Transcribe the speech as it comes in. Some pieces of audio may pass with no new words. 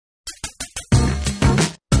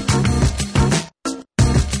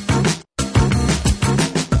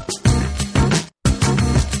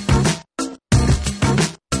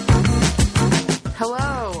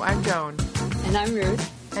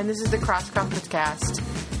and this is the Cross Conference Cast.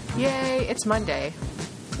 Yay, it's Monday.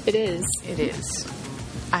 It is. It is.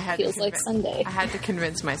 Feels like Sunday. I had to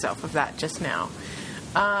convince myself of that just now.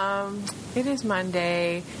 It is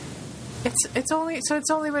Monday. It's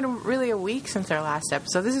only been really a week since our last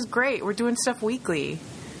episode. This is great. We're doing stuff weekly.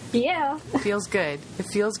 Yeah. It feels good. It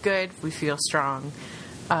feels good. We feel strong.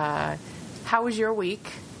 How was your week?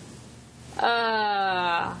 It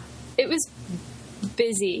was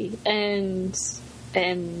busy and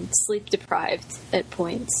sleep deprived at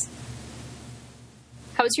points.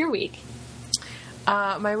 How was your week?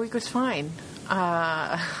 My week was fine.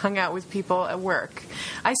 Hung out with people at work.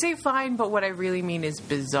 I say fine, but what I really mean is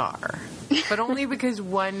bizarre. But only because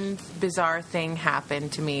one bizarre thing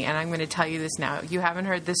happened to me, and I'm going to tell you this now. You haven't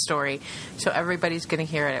heard this story, so everybody's going to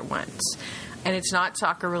hear it at once. And it's not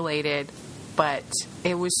soccer related, but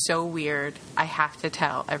it was so weird. I have to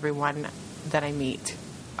tell everyone that I meet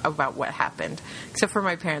about what happened, except for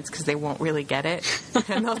my parents, because they won't really get it,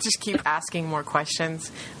 and they'll just keep asking more questions,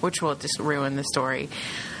 which will just ruin the story.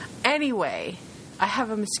 Anyway, I have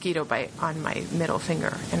a mosquito bite on my middle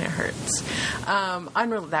finger, and it hurts.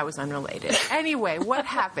 That was unrelated. Anyway, what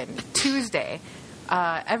happened? Tuesday,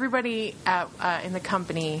 everybody in the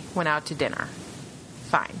company went out to dinner.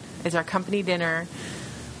 Fine. It's our company dinner.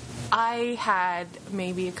 I had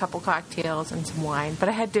maybe a couple cocktails and some wine, but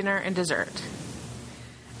I had dinner and dessert.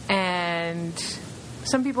 And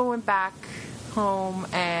some people went back home,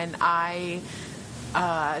 and I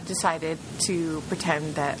decided to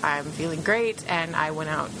pretend that I'm feeling great, and I went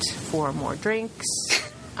out for more drinks.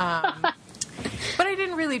 But I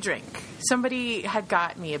didn't really drink. Somebody had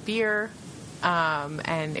got me a beer,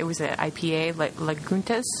 and it was an IPA, like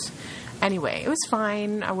Laguntas. Anyway, it was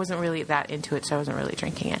fine. I wasn't really that into it, so I wasn't really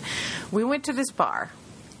drinking it. We went to this bar.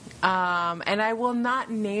 And I will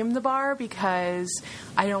not name the bar because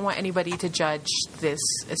I don't want anybody to judge this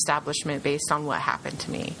establishment based on what happened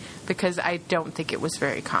to me, because I don't think it was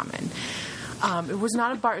very common. It was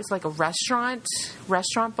not a bar. It was like a restaurant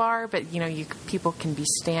bar, but, people can be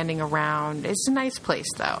standing around. It's a nice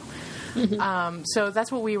place, though. Mm-hmm. So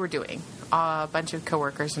that's what we were doing. A bunch of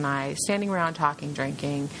coworkers and I standing around talking,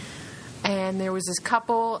 drinking. And there was this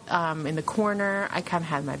couple in the corner. I kind of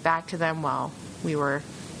had my back to them while we were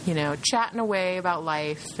chatting away about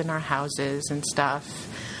life in our houses and stuff.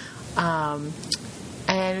 And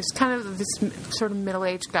it was kind of this sort of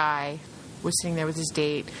middle-aged guy was sitting there with his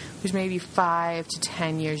date, who's maybe 5 to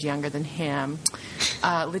 10 years younger than him.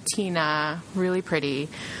 Latina, really pretty.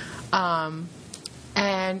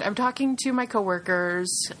 And I'm talking to my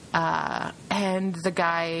coworkers, and the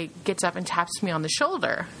guy gets up and taps me on the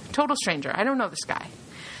shoulder. Total stranger. I don't know this guy.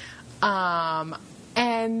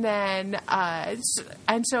 And then,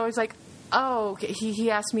 and so it's like, oh, he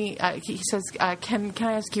asked me, he says, can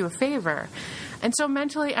I ask you a favor? And so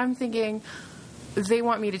mentally I'm thinking, they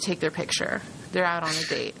want me to take their picture. They're out on a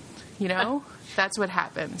date, That's what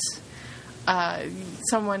happens.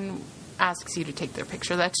 Someone asks you to take their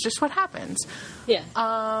picture. That's just what happens. Yeah.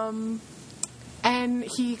 And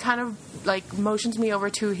he kind of motions me over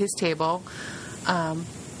to his table,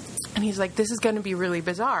 and he's like, this is going to be really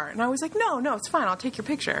bizarre. And I was like, no, it's fine. I'll take your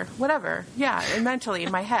picture. Whatever. Yeah. And mentally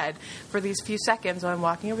in my head for these few seconds when I'm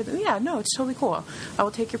walking over, it's totally cool. I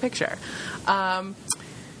will take your picture. But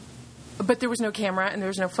there was no camera and there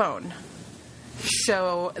was no phone.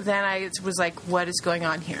 So then I was like, what is going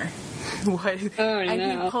on here? What? Oh, and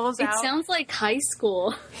no. He pulls out. It sounds like high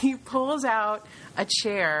school. He pulls out a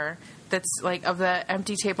chair that's of the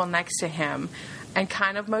empty table next to him, and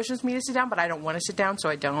kind of motions me to sit down, but I don't want to sit down, so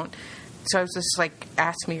I don't. So I was just like,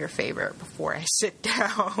 ask me your favor before I sit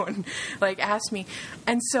down. Ask me.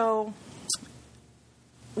 And so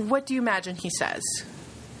what do you imagine he says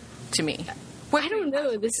to me? I don't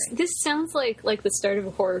know. This sounds like the start of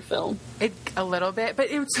a horror film. A little bit,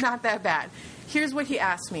 but it's not that bad. Here's what he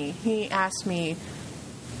asked me. He asked me,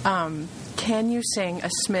 can you sing a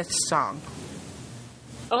Smiths song?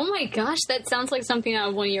 Oh my gosh, that sounds like something out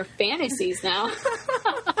of one of your fantasies now.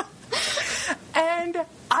 And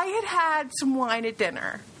I had some wine at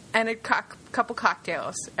dinner and a couple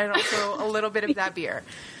cocktails and also a little bit of that beer.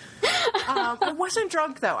 I wasn't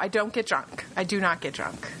drunk, though. I don't get drunk. I do not get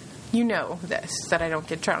drunk. You know this, that I don't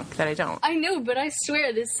get drunk, that I don't. I know, but I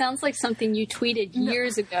swear, this sounds like something you tweeted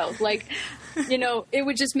years ago. It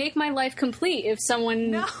would just make my life complete if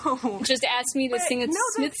someone just asked me to sing a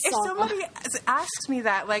Smith song. If somebody asks me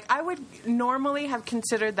that, I would normally have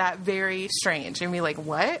considered that very strange and be like,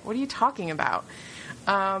 what? What are you talking about?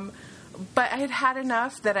 But I had had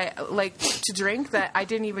enough that I to drink that I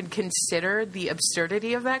didn't even consider the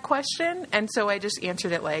absurdity of that question. And so I just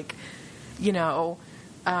answered it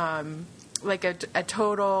like a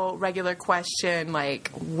total regular question, like,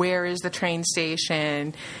 where is the train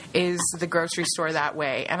station? Is the grocery store that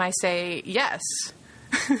way? And I say, yes.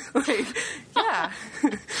 Like, yeah,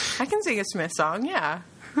 I can sing a Smith song. Yeah.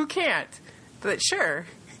 Who can't? But sure.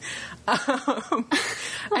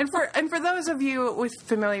 And for those of you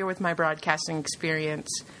familiar with my broadcasting experience,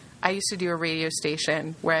 I used to do a radio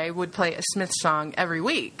station where I would play a Smith song every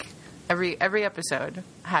week. Every episode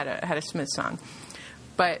had a Smith song.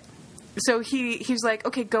 But so he's like,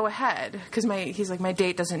 okay, go ahead, because he's like, my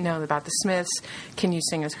date doesn't know about the Smiths. Can you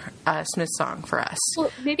sing a Smith song for us?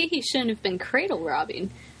 Well, maybe he shouldn't have been cradle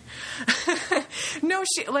robbing. No,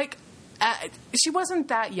 she wasn't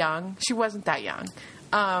that young. She wasn't that young.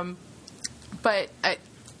 But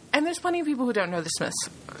and there's plenty of people who don't know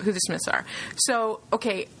who the Smiths are. So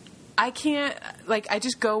okay, I can't, like, I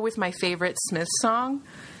just go with my favorite Smith song,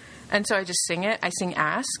 and so I just sing it. I sing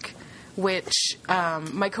 "Ask," which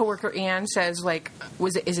my coworker Ann says, like,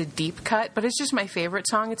 is a deep cut, but it's just my favorite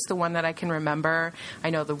song. It's the one that I can remember. I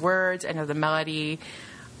know the words. I know the melody.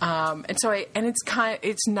 And so it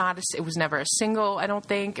was never a single. I don't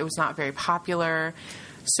think it was not very popular.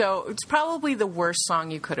 So it's probably the worst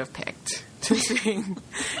song you could have picked to sing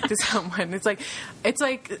to someone. It's like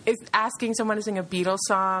it's asking someone to sing a Beatles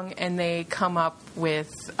song and they come up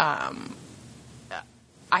with I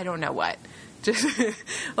don't know what. Just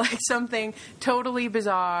like something totally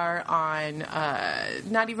bizarre on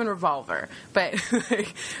not even Revolver, but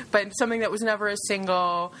something that was never a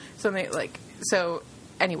single, something like so.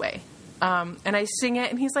 Anyway, and I sing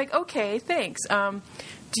it, and he's like, "Okay, thanks.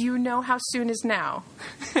 Do you know How Soon Is Now?"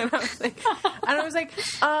 And I was like,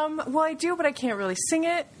 well, I do, but I can't really sing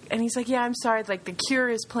it. And he's like, yeah, I'm sorry. Like, The Cure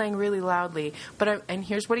is playing really loudly, and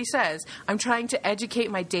here's what he says: I'm trying to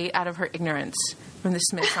educate my date out of her ignorance from the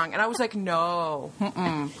Smith song. And I was like, no,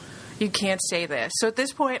 you can't say this. So at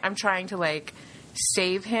this point, I'm trying to, like,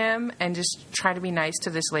 save him and just try to be nice to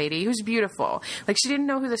this lady who's beautiful. Like, she didn't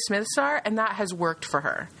know who the Smiths are, and that has worked for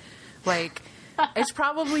her. Like, it's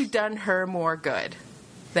probably done her more good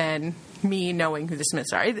than me knowing who the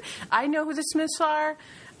Smiths are. I know who the Smiths are.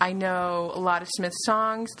 I know a lot of Smith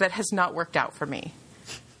songs. That has not worked out for me.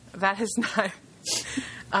 That has not.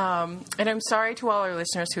 And I'm sorry to all our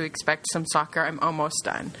listeners who expect some soccer. I'm almost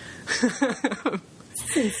done.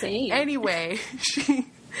 That's insane. Anyway,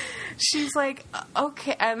 she's like,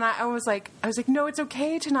 okay. And I was like, no, it's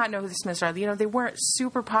okay to not know who the Smiths are. You know, they weren't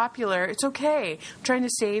super popular. It's okay. I'm trying to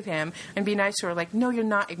save him and be nice to her. Like, no, you're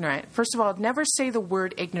not ignorant. First of all, never say the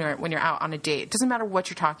word ignorant when you're out on a date. It doesn't matter what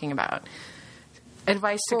you're talking about.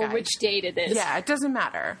 Advice to guys. Or which date it is. Yeah, it doesn't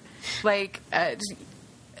matter. Like,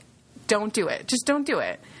 don't do it. Just don't do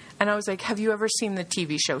it. And I was like, have you ever seen the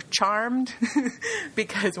TV show Charmed?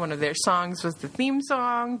 Because one of their songs was the theme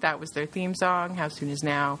song. That was their theme song, How Soon Is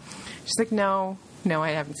Now. She's like, no,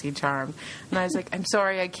 I haven't seen Charmed. And I was like, I'm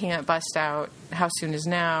sorry, I can't bust out How Soon Is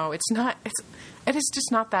Now. It is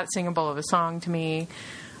just not that singable of a song to me.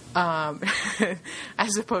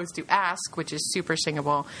 As opposed to Ask, which is super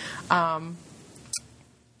singable.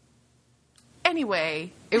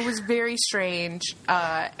 Anyway, it was very strange,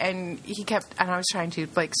 and I was trying to,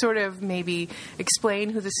 like, sort of maybe explain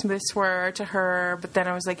who the Smiths were to her, but then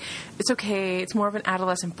I was like, it's okay, it's more of an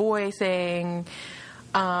adolescent boy thing,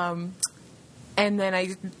 and then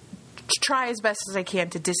I try as best as I can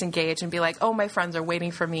to disengage and be like, oh, my friends are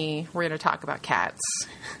waiting for me, we're going to talk about cats.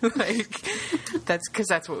 Like,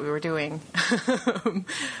 that's what we were doing.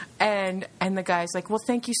 And the guy's like, well,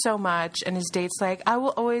 thank you so much. And his date's like, I will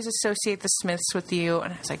always associate the Smiths with you.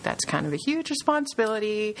 And I was like, that's kind of a huge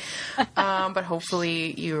responsibility. But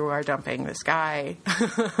hopefully you are dumping this guy.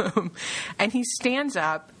 And he stands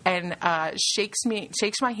up and shakes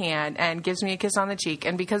my hand and gives me a kiss on the cheek.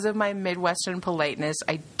 And because of my Midwestern politeness,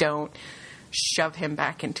 I don't shove him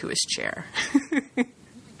back into his chair.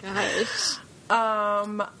 Gosh.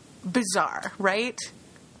 Bizarre, right?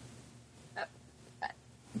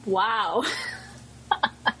 Wow.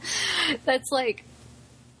 That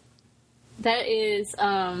is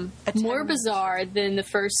more bizarre than the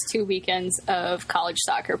first 2 weekends of college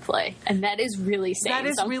soccer play. And that is really saying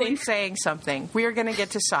something. That is really saying something. We are going to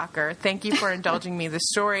get to soccer. Thank you for indulging me. The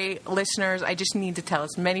story, listeners, I just need to tell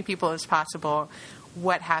as many people as possible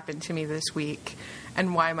what happened to me this week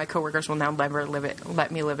and why my coworkers will now never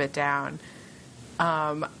let me live it down.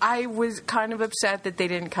 I was kind of upset that they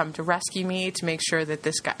didn't come to rescue me to make sure that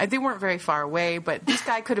this guy, they weren't very far away, but this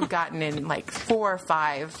guy could have gotten in like 4 or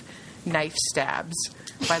 5 knife stabs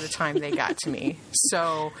by the time they got to me.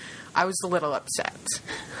 So I was a little upset.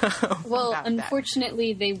 Well,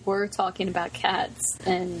 unfortunately, they were talking about cats,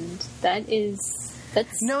 and that is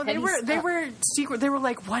No, they were secret. They were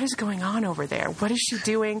like, what is going on over there? What is she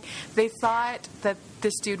doing? They thought that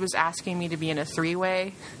this dude was asking me to be in a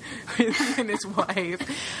three-way with him and his wife.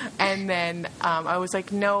 And then I was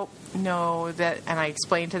like, no, and I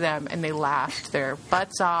explained to them, and they laughed their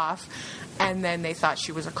butts off. And then they thought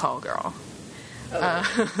she was a call girl.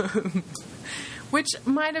 Which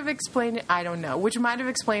might have explained, I don't know, which might have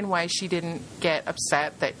explained why she didn't get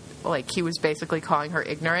upset that, like, he was basically calling her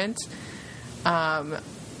ignorant. That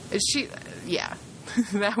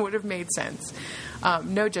would have made sense.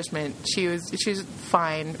 No judgment. She was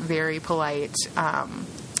fine, very polite,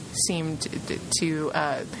 seemed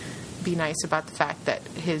to be nice about the fact that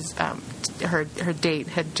her date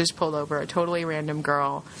had just pulled over a totally random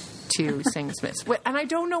girl to sing Smiths. And I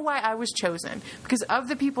don't know why I was chosen, because of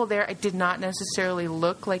the people there, I did not necessarily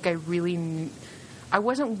look like I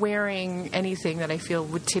wasn't wearing anything that I feel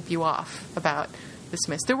would tip you off about the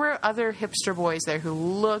Smiths. There were other hipster boys there who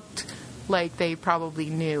looked like they probably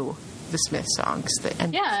knew the Smiths songs.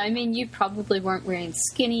 I mean, you probably weren't wearing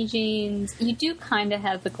skinny jeans. You do kind of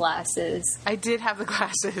have the glasses. I did have the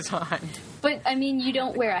glasses on. But, I mean, you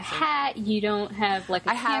don't wear a hat. You don't have, like,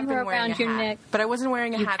 a camera around your neck. But I wasn't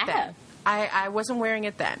wearing a hat then. I wasn't wearing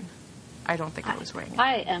it then. I don't think I was wearing it.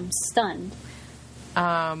 I am stunned.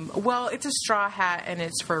 Well, it's a straw hat, and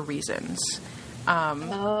it's for reasons.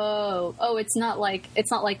 It's not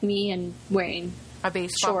like me and wearing a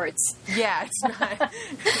baseball shorts. Yeah, it's not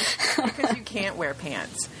because you can't wear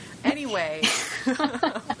pants. Anyway,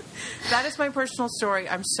 that is my personal story.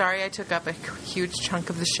 I'm sorry I took up a huge chunk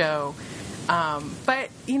of the show, but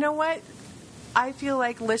you know what? I feel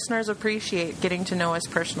like listeners appreciate getting to know us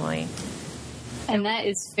personally. And that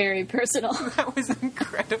is very personal. That was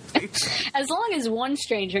incredibly... As long as one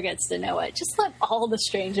stranger gets to know it, just let all the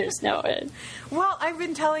strangers know it. Well, I've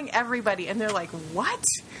been telling everybody, and they're like, what?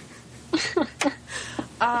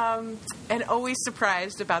 And always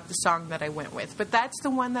surprised about the song that I went with. But that's the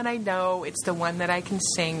one that I know. It's the one that I can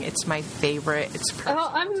sing. It's my favorite. It's personal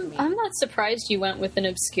to me. I'm not surprised you went with an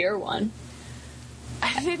obscure one.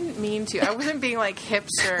 I didn't mean to. I wasn't being like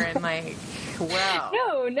hipster and like...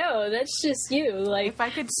 Well, no, that's just you. Like, if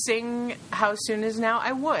I could sing How Soon Is Now,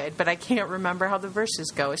 I would, but I can't remember how the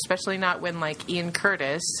verses go, especially not when, like, Ian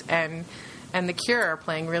Curtis and The Cure are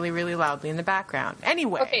playing really, really loudly in the background.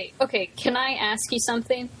 Anyway. Okay, can I ask you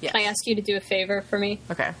something? Yes. Can I ask you to do a favor for me?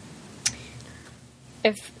 Okay.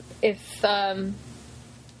 If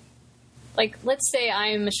like, let's say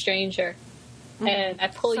I'm a stranger, and I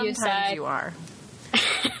pull you aside. Sometimes you are.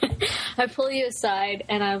 I pull you aside,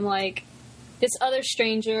 and I'm like, this other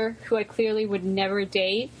stranger, who I clearly would never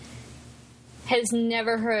date, has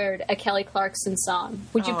never heard a Kelly Clarkson song.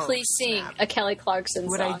 Would you please sing a Kelly Clarkson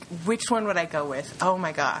song? Which one would I go with? Oh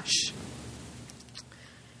my gosh,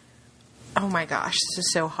 this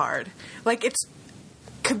is so hard. Like, it's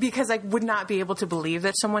because I would not be able to believe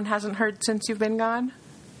that someone hasn't heard Since You've Been Gone.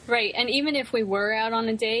 Right, and even if we were out on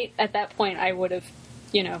a date, at that point I would have,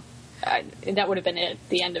 that would have been it,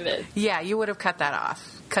 the end of it. Yeah, you would have cut that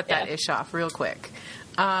off. Cut that ish off real quick.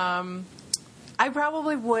 I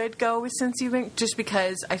probably would go with Since You've Been, just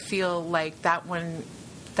because I feel like that one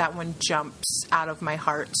jumps out of my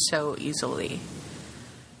heart so easily.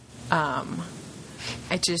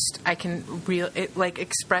 It like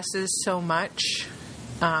expresses so much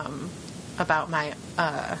about my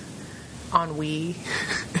ennui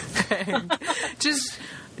and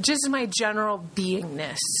just my general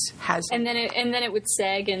beingness has. And then it would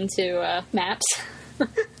sag into Maps.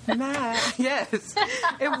 Yes,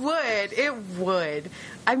 it would.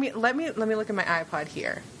 I mean, let me look at my iPod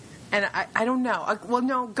here, and I don't know.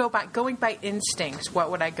 Going by instinct, what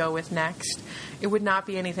would I go with next? It would not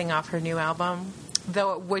be anything off her new album,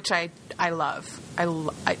 though, which I love.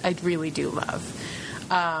 I really do love.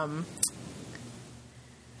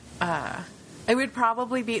 It would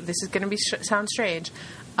probably be. This is going to sound strange.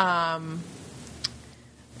 Don't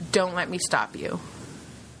Let Me Stop You.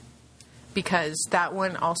 Because that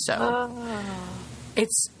one also,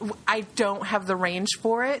 I don't have the range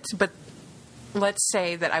for it, but let's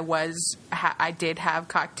say that I did have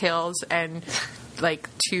cocktails and like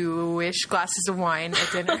 2-ish glasses of wine at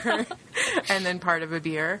dinner and then part of a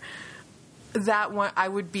beer. That one, I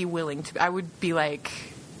would be willing to, I would be like,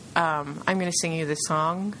 I'm going to sing you this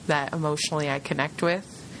song that emotionally I connect with.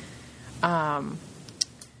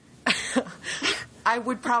 I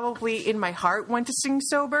would probably, in my heart, want to sing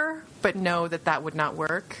sober, but know that would not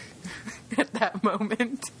work at that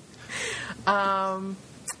moment.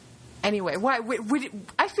 Anyway, why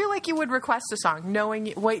I feel like you would request a song,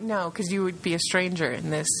 knowing... Wait, no, because you would be a stranger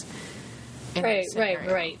in this. Right.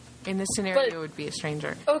 In this scenario, it would be a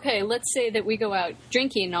stranger. Okay, let's say that we go out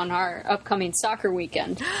drinking on our upcoming soccer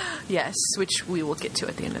weekend. Yes, which we will get to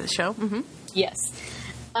at the end of the show. Mm-hmm. Yes.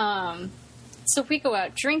 So if we go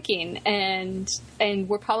out drinking and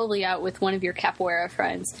we're probably out with one of your capoeira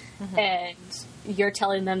friends, and you're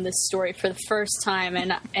telling them this story for the first time,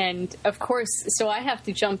 and of course, so I have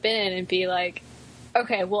to jump in and be like,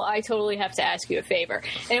 okay, well, I totally have to ask you a favor.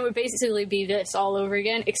 And it would basically be this all over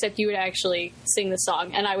again, except you would actually sing the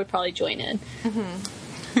song, and I would probably join in.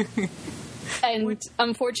 Mm-hmm. And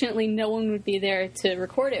unfortunately, no one would be there to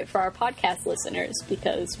record it for our podcast listeners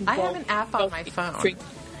because I have an app on my phone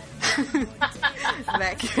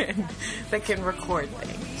that can record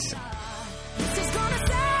things. This is gonna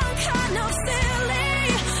sound kind of silly,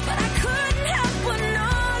 but I couldn't help but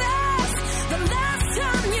notice the last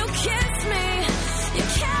time you kissed me, you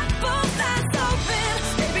kept both eyes open.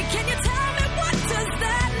 Baby, can you tell me what does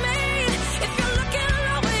that mean? If you're looking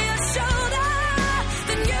over your shoulder,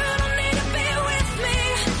 then you don't need to be with me,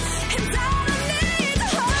 and I don't need to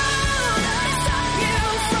hold up to stop you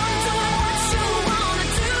from doing what you wanna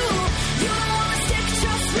do. You don't wanna stick,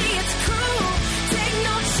 trust me, it's cool. Take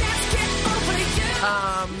no chance, get over you.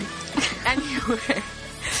 Anyway,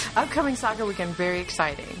 upcoming soccer weekend, very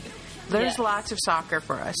exciting. There's lots of soccer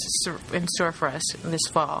for us in store for us this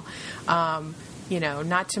fall.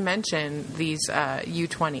 Not to mention these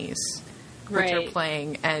U20s, which are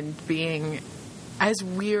playing and being as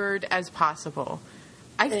weird as possible.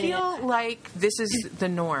 I feel like this is the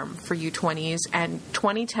norm for U20s, and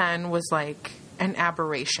 2010 was like an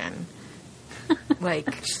aberration.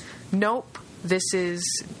 Like, nope, this is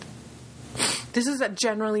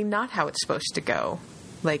generally not how it's supposed to go,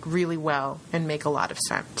 like, really well and make a lot of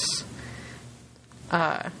sense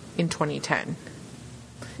in 2010.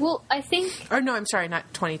 Well, I think... Or no, I'm sorry, not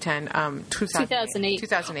 2010, 2008.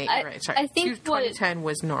 2008, right, sorry. I think 2010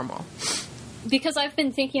 was normal. Because I've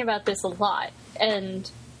been thinking about this a lot, and,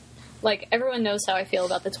 like, everyone knows how I feel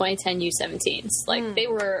about the 2010 U17s. Like, they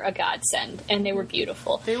were a godsend, and they were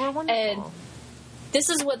beautiful. They were wonderful. And this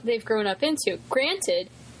is what they've grown up into. Granted,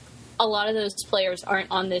 a lot of those players aren't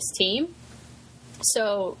on this team.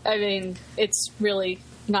 So, I mean, it's really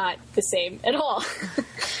not the same at all.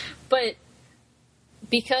 But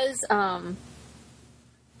because, I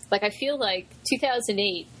feel like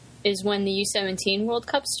 2008 is when the U17 World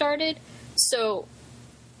Cup started. So,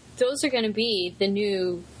 those are going to be the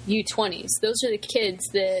new U20s. Those are the kids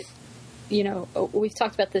that, we've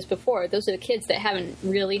talked about this before. Those are the kids that haven't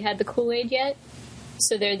really had the Kool-Aid yet.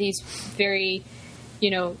 So, they're these very,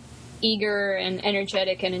 eager and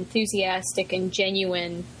energetic and enthusiastic and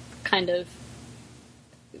genuine kind of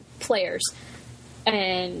players.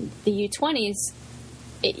 And the U20s,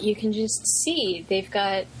 you can just see they've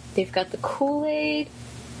got the Kool-Aid.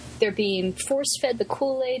 They're being force-fed the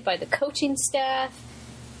Kool-Aid by the coaching staff,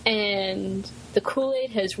 and the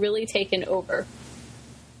Kool-Aid has really taken over.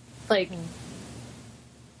 Like,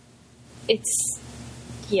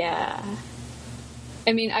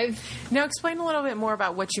 I mean, Now, explain a little bit more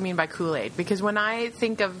about what you mean by Kool-Aid, because when I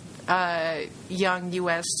think of young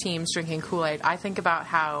U.S. teams drinking Kool-Aid, I think about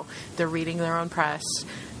how they're reading their own press.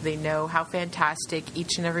 They know how fantastic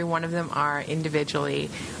each and every one of them are individually,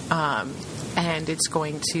 and it's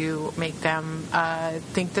going to make them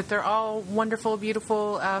think that they're all wonderful,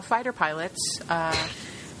 beautiful fighter pilots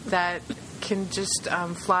that can just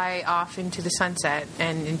fly off into the sunset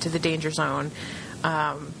and into the danger zone.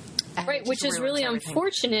 Right, which is really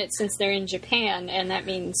unfortunate since they're in Japan, and that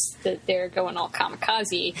means that they're going all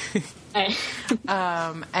kamikaze.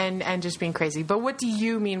 and just being crazy. But what do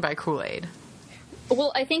you mean by Kool-Aid?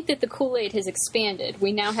 Well, I think that the Kool-Aid has expanded.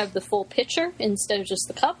 We now have the full pitcher instead of just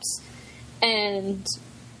the cups. And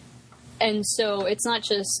so it's not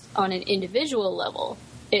just on an individual level,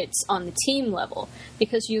 it's on the team level.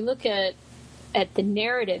 Because you look at the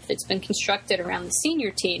narrative that's been constructed around the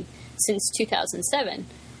senior team since 2007,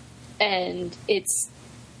 and it's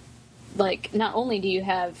like, not only do you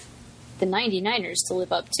have the 99ers to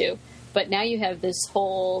live up to, but now you have this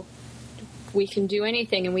whole, we can do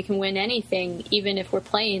anything and we can win anything, even if we're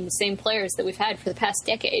playing the same players that we've had for the past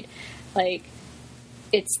decade. Like,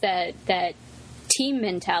 it's that team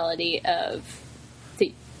mentality of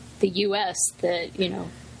the U.S. that,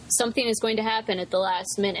 something is going to happen at the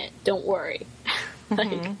last minute. Don't worry.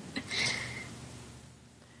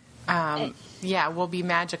 Yeah, we'll be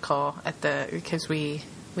magical because we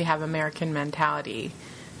have American mentality.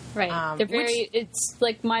 Right. They're it's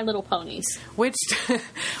like My Little Ponies. Which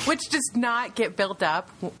does not get built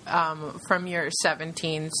up from your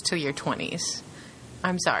 17s to your 20s.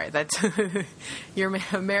 I'm sorry, that's your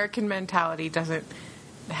American mentality doesn't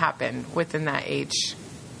happen within that age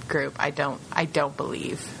group. I don't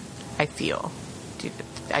believe. I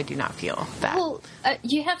do not feel that. Well,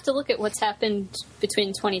 you have to look at what's happened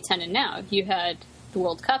between 2010 and now. You had the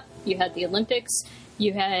World Cup, you had the Olympics,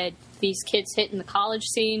 you had these kids hitting the college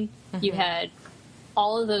scene, you had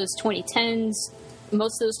all of those 2010s,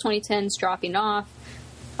 most of those 2010s dropping off,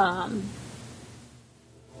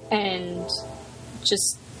 and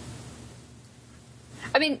just,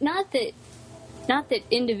 I mean, not that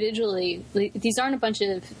individually, these aren't a bunch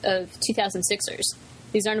of 2006ers.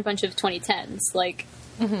 These aren't a bunch of 2010s. Like,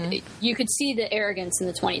 you could see the arrogance in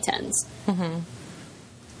the 2010s.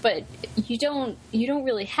 But you don't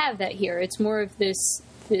really have that here. It's more of this,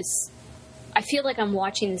 I feel like I'm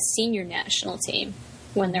watching the senior national team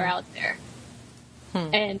when they're out there.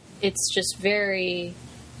 And it's just very,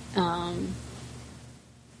 it's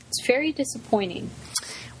very disappointing.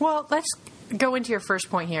 Well, let's go into your first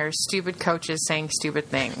point here. Stupid coaches saying stupid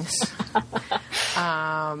things.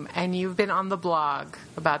 And you've been on the blog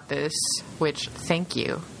about this, which thank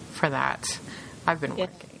you for that. I've been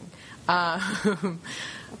working.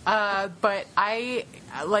 But I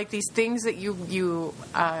like these things that you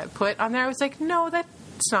put on there. I was like, no,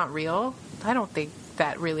 that's not real. I don't think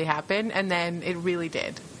that really happened. And then it really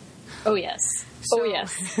did. Oh, yes. So,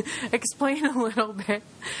 explain a little bit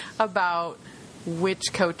about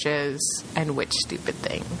which coaches and which stupid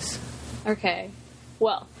things. Okay.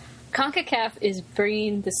 Well, CONCACAF is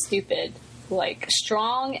bringing the stupid, like,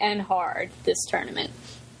 strong and hard this tournament.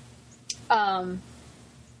 And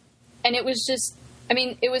it was just, I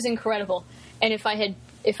mean, it was incredible. And if I had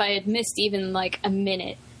missed even like a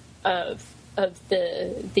minute of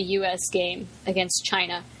the US game against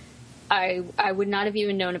China, I would not have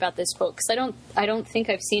even known about this quote, because I don't think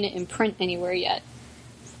I've seen it in print anywhere yet.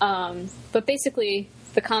 But basically,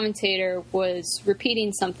 the commentator was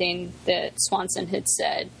repeating something that Swanson had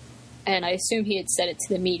said, and I assume he had said it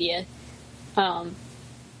to the media,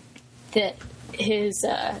 that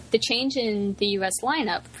the change in the U.S.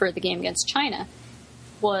 lineup for the game against China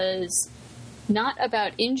was not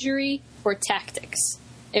about injury or tactics.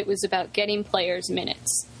 It was about getting players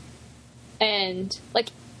minutes. And, like,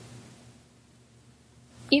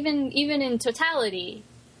 even in totality,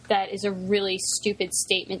 that is a really stupid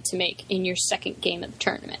statement to make in your second game of the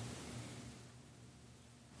tournament.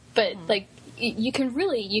 But, like, you can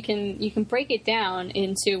break it down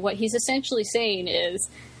into what he's essentially saying is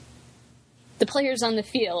the players on the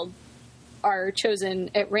field are chosen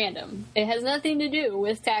at random. It has nothing to do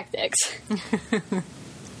with tactics.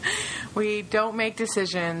 We don't make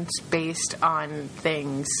decisions based on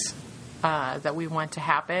things that we want to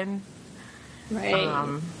happen.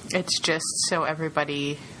 Right. It's just so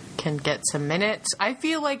everybody can get some minutes. I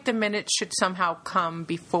feel like the minutes should somehow come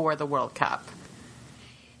before the World Cup.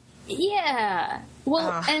 Yeah.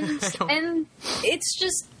 Well, and it's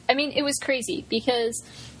just, I mean, it was crazy because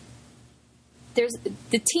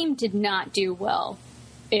the team did not do well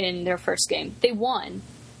in their first game. They won.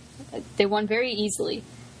 They won very easily,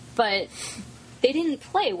 but they didn't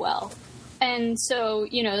play well. And so,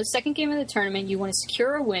 you know, the second game of the tournament, you want to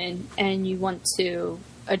secure a win and you want to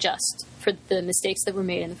adjust for the mistakes that were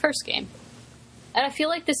made in the first game. And I feel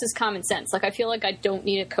like this is common sense. Like, I feel like I don't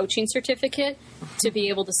need a coaching certificate to be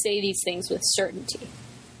able to say these things with certainty.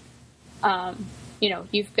 You know,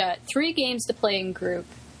 you've got 3 games to play in group.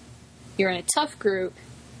 You're in a tough group,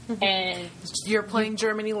 and you're playing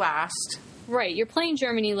Germany last. Right, you're playing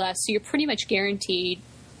Germany last, so you're pretty much guaranteed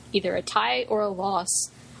either a tie or a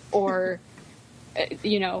loss, or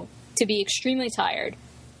you know, to be extremely tired.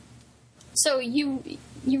 So you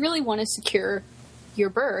really want to secure your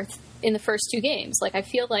berth in the first 2 games. Like, I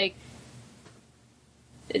feel like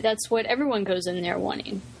that's what everyone goes in there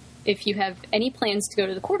wanting. If you have any plans to go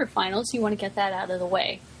to the quarterfinals, you want to get that out of the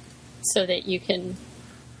way so that you can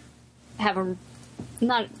have a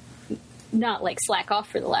not like slack off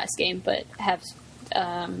for the last game, but have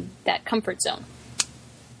that comfort zone.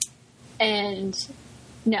 And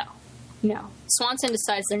no, Swanson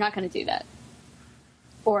decides they're not going to do that,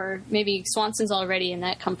 or maybe Swanson's already in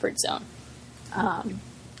that comfort zone,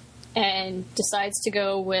 and decides to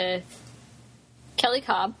go with Kelly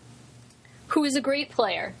Cobb, who is a great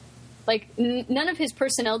player. Like, none of his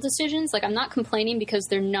personnel decisions, like, I'm not complaining because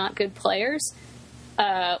they're not good players.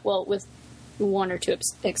 Well, with 1 or 2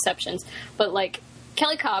 exceptions. But, like,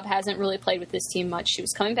 Kelly Cobb hasn't really played with this team much. She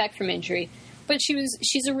was coming back from injury. But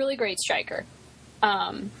she's a really great striker.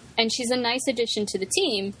 And she's a nice addition to the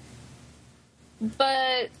team.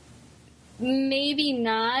 But maybe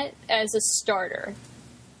not as a starter.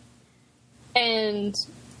 And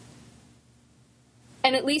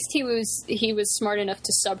at least he was smart enough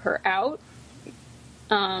to sub her out.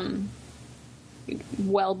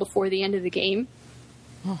 well before the end of the game.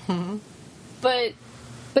 Mm-hmm. But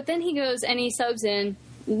then he goes and he subs in,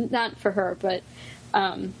 not for her, but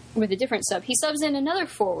with a different sub. He subs in another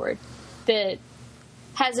forward that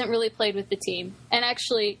hasn't really played with the team, and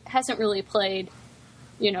actually hasn't really played,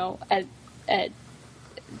 at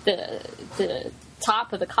the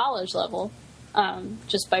top of the college level,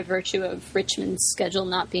 just by virtue of Richmond's schedule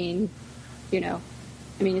not being,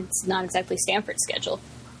 it's not exactly Stanford's schedule.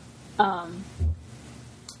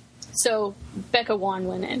 So Becca Wan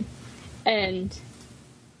went in, and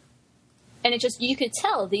it just, you could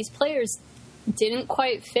tell these players didn't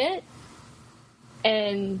quite fit,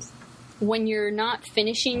 and when you're not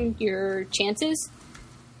finishing your chances,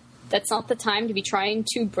 that's not the time to be trying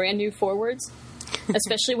two brand new forwards,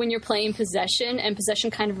 especially when you're playing possession, and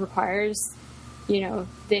possession kind of requires,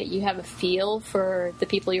 that you have a feel for the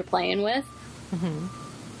people you're playing with.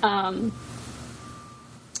 Mm-hmm.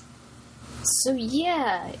 So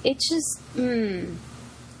yeah, it just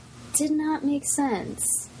did not make sense.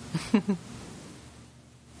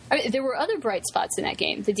 I mean, there were other bright spots in that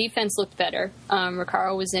game. The defense looked better.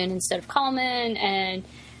 Recaro was in instead of Kallman, and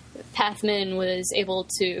Pathman was able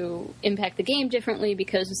to impact the game differently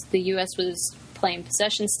because the U.S. was playing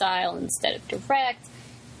possession style instead of direct,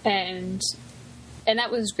 and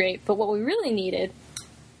that was great. But what we really needed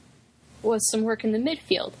was some work in the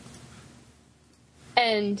midfield.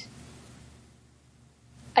 And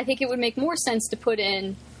I think it would make more sense to put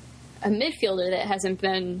in a midfielder that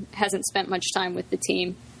hasn't spent much time with the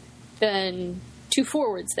team than two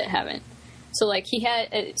forwards that haven't. So, like,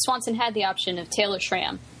 Swanson had the option of Taylor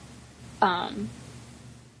Schramm.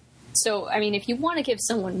 So, I mean, if you want to give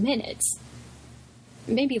someone minutes,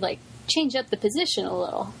 maybe, like, change up the position a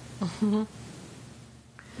little. Mm-hmm.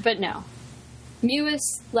 But no. Mewis,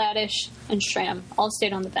 Laddish, and Schramm all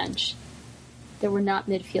stayed on the bench. There were not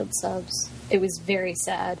midfield subs. It was very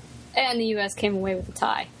sad. And the U.S. came away with a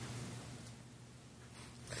tie.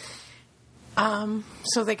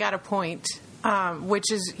 So they got a point,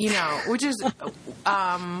 which is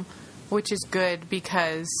good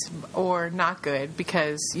because, or not good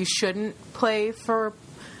because you shouldn't play for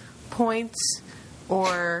points,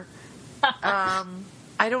 or I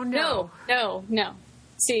don't know. No.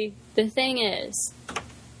 See, the thing is,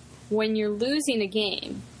 when you're losing a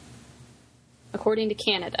game, according to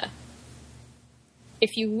Canada,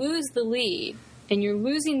 if you lose the lead and you're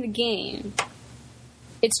losing the game,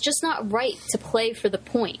 it's just not right to play for the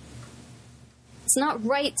point. It's not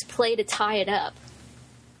right to play to tie it up.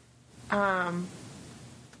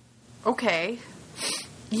 Okay.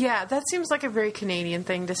 Yeah, that seems like a very Canadian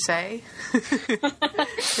thing to say.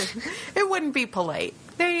 It wouldn't be polite.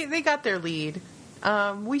 They got their lead.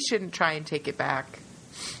 We shouldn't try and take it back.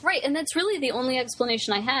 Right, and that's really the only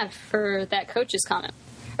explanation I have for that coach's comment.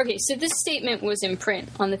 Okay, so this statement was in print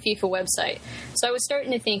on the FIFA website. So I was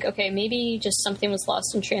starting to think, okay, maybe just something was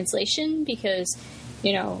lost in translation because,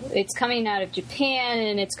 it's coming out of Japan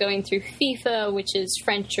and it's going through FIFA, which is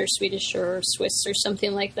French or Swedish or Swiss or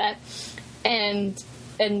something like that. And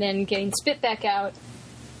then getting spit back out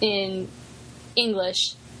in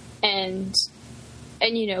English. And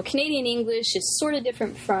Canadian English is sort of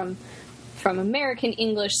different from American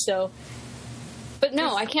English, so... But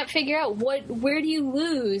no, I can't figure out where do you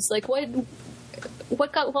lose? Like,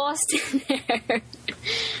 what got lost in there?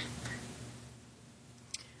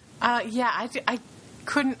 I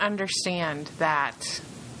couldn't understand that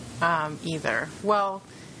either. Well,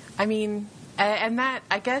 I mean, and that,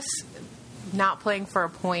 I guess, not playing for a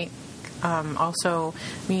point also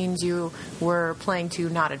means you were playing to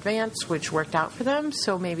not advance, which worked out for them,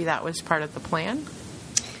 so maybe that was part of the plan.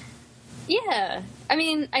 Yeah. I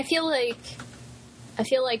mean, I feel like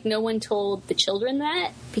no one told the children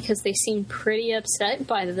that because they seemed pretty upset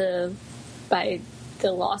by the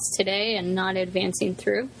loss today and not advancing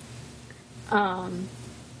through.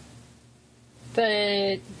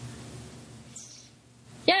 But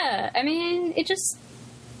yeah, I mean, it just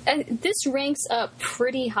this ranks up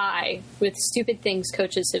pretty high with stupid things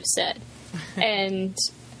coaches have said, and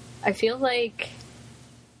I feel like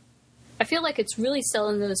it's really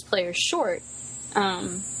selling those players short.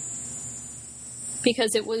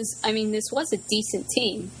 Because this was a decent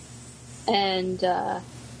team, and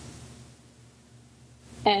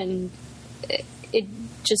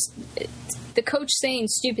the coach saying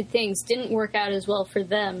stupid things didn't work out as well for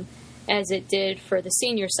them as it did for the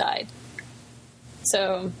senior side.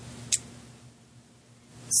 So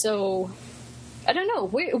I don't know,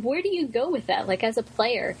 where do you go with that? Like, as a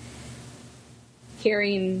player,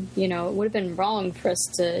 hearing, it would have been wrong for us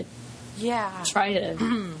to try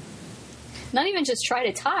to not even just try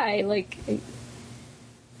to tie, like,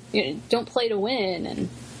 don't play to win. And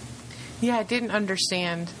Yeah, I didn't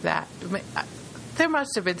understand that. There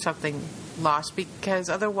must have been something lost, because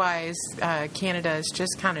otherwise Canada is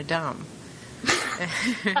just kind of dumb.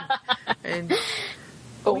 And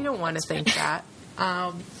we don't want to think that.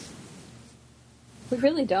 We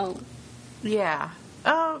really don't. Yeah.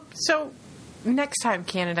 So next time,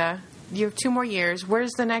 Canada, you have 2 more years.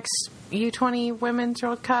 Where's the next U20 Women's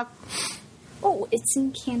World Cup? Oh, it's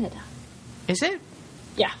in Canada. Is it?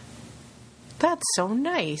 Yeah. That's so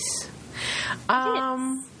nice.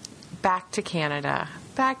 Back to Canada.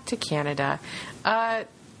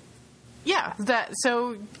 Yeah.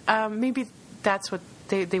 Maybe that's what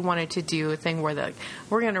they wanted to do, a thing where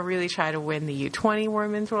we're going to really try to win the U20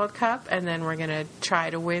 Women's World Cup, and then we're going to try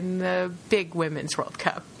to win the big Women's World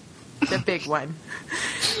Cup. The big one.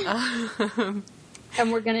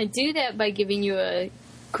 And we're going to do that by giving you a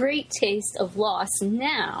great taste of loss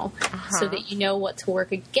now, so that you know what to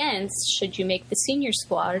work against should you make the senior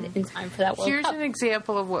squad in time for that World Here's Cup. an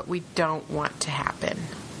example of what we don't want to happen.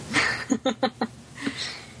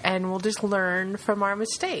 And we'll just learn from our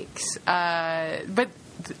mistakes. But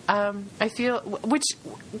I feel, which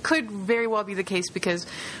could very well be the case, because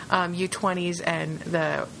U20s and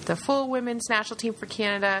the full women's national team for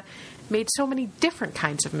Canada made so many different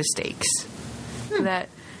kinds of mistakes that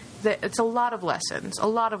it's a lot of lessons, a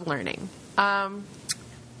lot of learning.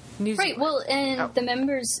 New Right. Zealand. Well, and the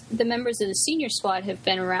members of the senior squad have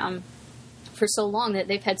been around for so long that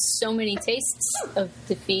they've had so many tastes of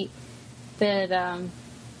defeat that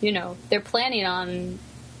they're planning on.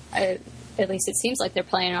 At least it seems like they're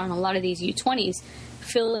planning on a lot of these U20s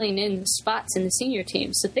filling in spots in the senior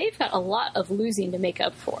team. So they've got a lot of losing to make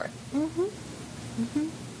up for.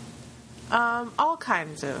 All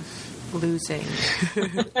kinds of losing.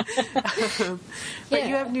 But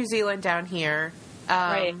you have New Zealand down here.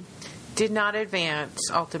 Right. Did not advance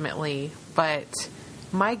ultimately, but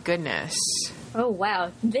my goodness. Oh,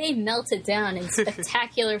 wow. They melted down in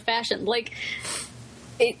spectacular fashion. Like,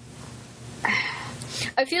 it.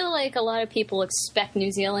 I feel like a lot of people expect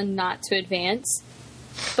New Zealand not to advance,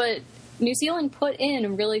 but New Zealand put in a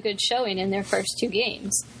really good showing in their first 2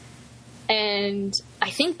 games. And I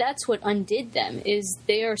think that's what undid them, is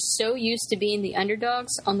they are so used to being the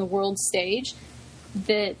underdogs on the world stage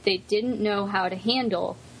that they didn't know how to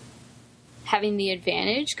handle having the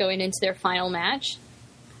advantage going into their final match.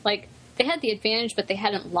 Like, they had the advantage, but they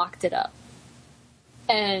hadn't locked it up.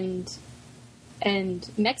 And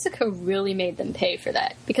Mexico really made them pay for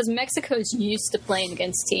that, because Mexico's used to playing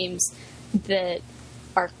against teams that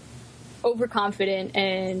are overconfident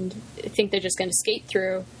and think they're just going to skate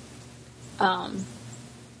through.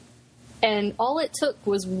 And all it took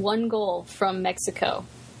was 1 goal from Mexico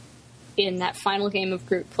in that final game of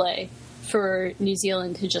group play for New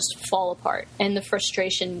Zealand to just fall apart. And the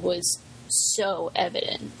frustration was so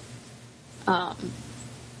evident.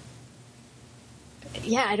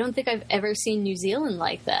 Yeah, I don't think I've ever seen New Zealand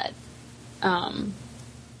like that. And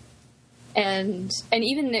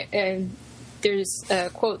even there's a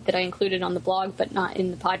quote that I included on the blog, but not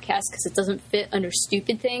in the podcast because it doesn't fit under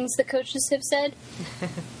stupid things that coaches have said.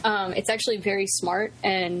 It's actually very smart,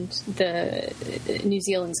 and the New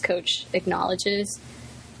Zealand's coach acknowledges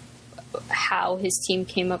how his team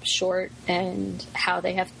came up short and how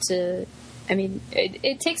they have to. I mean,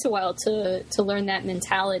 it takes a while to learn that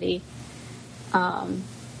mentality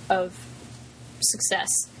of success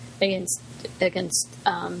against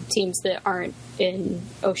teams that aren't in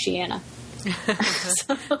Oceania.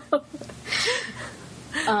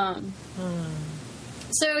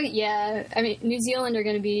 So yeah, I mean, New Zealand are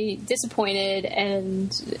going to be disappointed,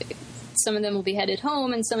 and some of them will be headed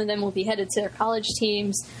home, and some of them will be headed to their college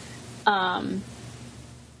teams. But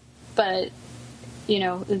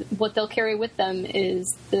what they'll carry with them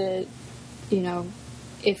is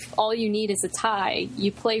if all you need is a tie,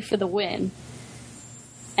 you play for the win,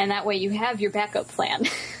 and that way you have your backup plan.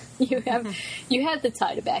 you have the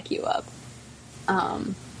tie to back you up.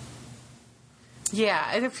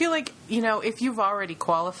 Yeah, and I feel like, if you've already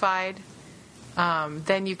qualified,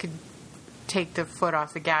 then you could take the foot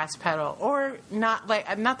off the gas pedal, or not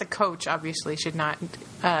the coach obviously should not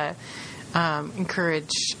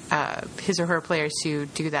encourage his or her players to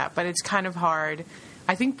do that, but it's kind of hard.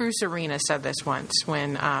 I think Bruce Arena said this once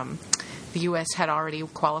when the U.S. had already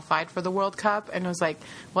qualified for the World Cup, and I was like,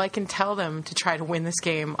 well, I can tell them to try to win this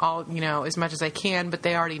game all, as much as I can, but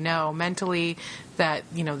they already know mentally that,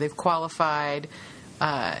 they've qualified.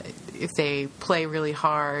 If they play really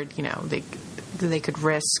hard, they could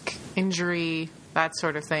risk injury, that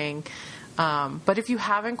sort of thing. But if you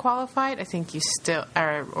haven't qualified, I think you still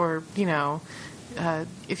are, or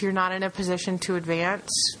if you're not in a position to advance,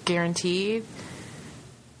 guaranteed.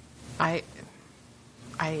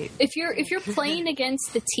 If you're playing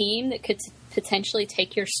against the team that could potentially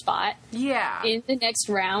take your spot, yeah, in the next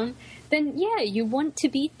round, then yeah, you want to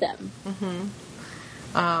beat them.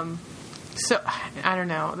 So I don't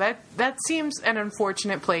know. That seems an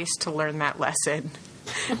unfortunate place to learn that lesson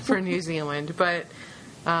for New Zealand, but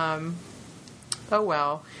oh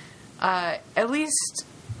well. At least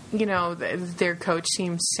their coach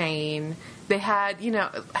seems sane. They had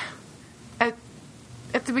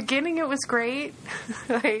at the beginning it was great.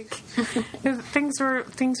 Like things were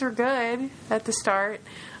good at the start.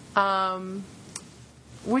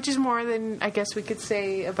 Which is more than I guess we could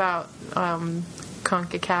say about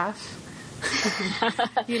CONCACAF.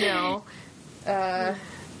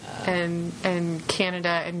 And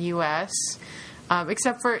Canada and US.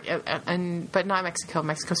 Except for but not Mexico.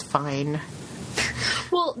 Mexico's fine.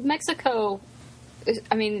 Well, Mexico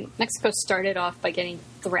started off by getting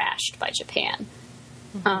thrashed by Japan.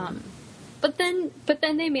 But then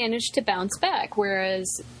they managed to bounce back,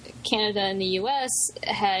 whereas Canada and the US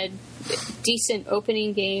had decent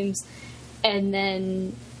opening games and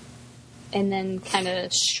then kind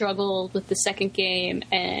of struggled with the second game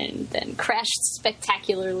and then crashed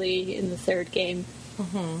spectacularly in the third game.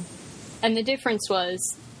 Mm-hmm. And the difference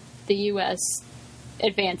was the US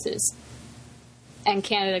advances and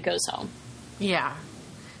Canada goes home. Yeah.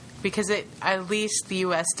 Because at least the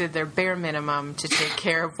U.S. did their bare minimum to take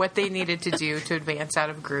care of what they needed to do to advance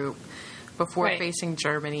out of group before facing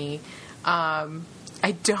Germany. I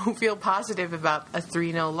don't feel positive about a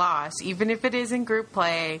 3-0 loss, even if it is in group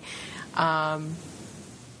play. Because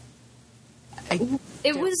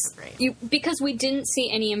we didn't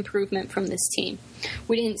see any improvement from this team.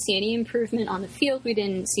 We didn't see any improvement on the field. We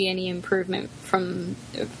didn't see any improvement from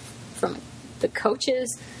the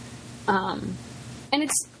coaches. And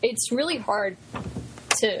it's really hard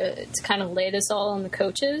to kind of lay this all on the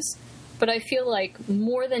coaches, but I feel like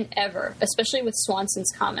more than ever, especially with Swanson's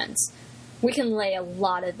comments, we can lay a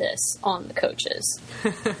lot of this on the coaches.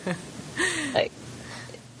 Like,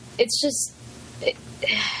 it's just,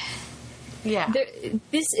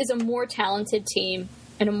 this is a more talented team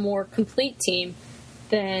and a more complete team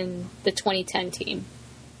than the 2010 team,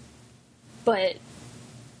 but.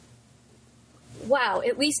 Wow,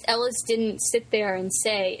 at least Ellis didn't sit there and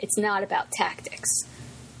say it's not about tactics.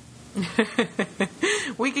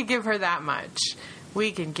 We could give her that much.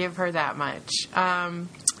 I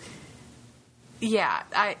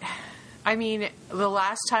mean, the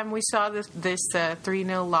last time we saw this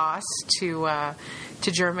 3-0 loss to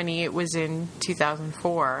Germany, it was in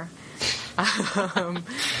 2004.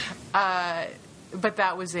 But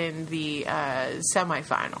that was in the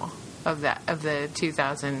semifinal of the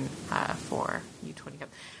 2004 U20 Cup,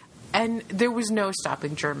 and there was no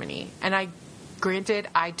stopping Germany. And granted,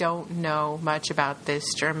 I don't know much about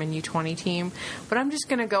this German U20 team, but I'm just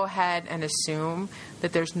going to go ahead and assume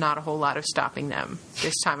that there's not a whole lot of stopping them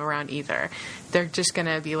this time around either. They're just going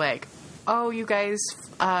to be like, "Oh, you guys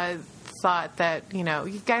thought that you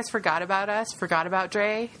guys forgot about us, forgot about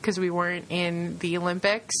Dre because we weren't in the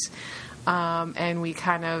Olympics." And we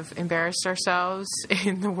kind of embarrassed ourselves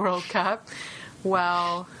in the World Cup.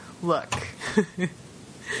 Well, look.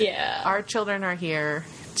 Yeah. Our children are here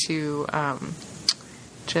to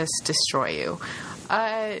just destroy you.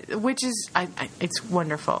 Which is, it's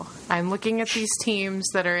wonderful. I'm looking at these teams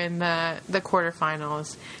that are in the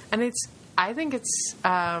quarterfinals, and I think it's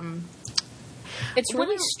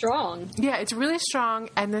really strong. Yeah, it's really strong,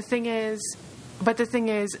 and the thing is,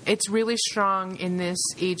 it's really strong in this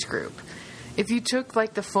age group. If you took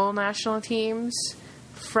like the full national teams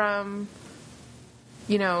from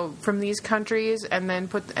these countries and then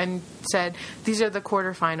said these are the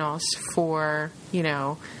quarterfinals for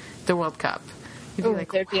the World Cup, you'd be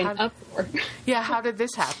like, there'd be an uproar. Yeah, how did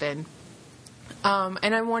this happen?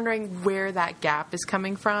 And I'm wondering where that gap is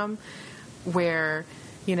coming from, where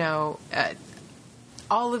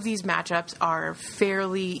all of these matchups are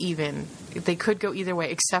fairly even. They could go either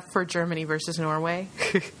way, except for Germany versus Norway.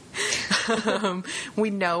 We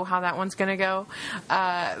know how that one's going to go.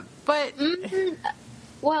 But...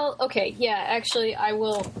 Well, okay, yeah, actually, I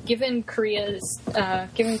will, given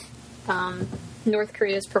North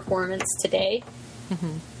Korea's performance today,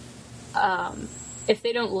 if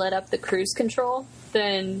they don't let up the cruise control,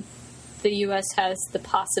 then the U.S. has the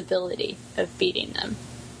possibility of beating them.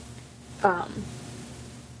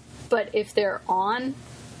 But if they're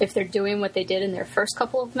doing what they did in their first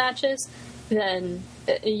couple of matches, then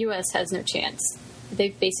the U.S. has no chance.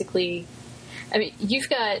 They've basically... I mean, you've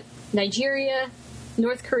got Nigeria,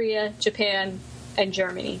 North Korea, Japan, and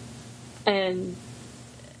Germany And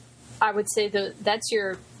I would say that's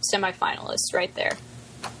your semifinalist right there.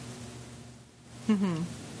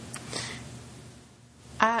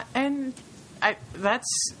 And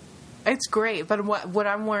it's great, but what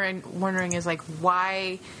I'm wondering is, like,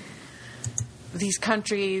 why these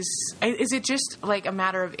countries, is it just like a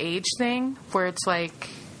matter of age thing where it's like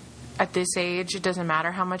at this age it doesn't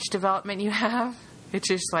matter how much development you have, it's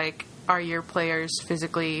just like, are your players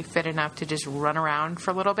physically fit enough to just run around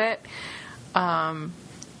for a little bit? I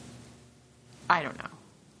don't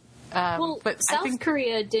know. But South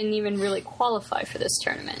Korea didn't even really qualify for this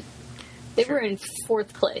tournament. They were in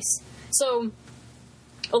 4th place. So,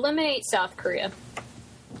 eliminate South Korea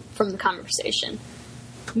from the conversation.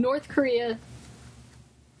 North Korea...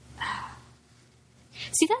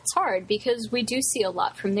 See, that's hard, because we do see a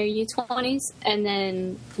lot from their U20s, and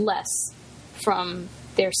then less from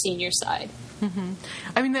their senior side. Mm-hmm.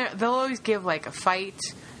 I mean, they'll always give, like, a fight...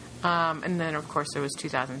 and then, of course, there was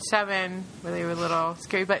 2007 where they were a little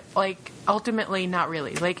scary. But, like, ultimately, not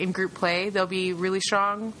really. Like, in group play, they'll be really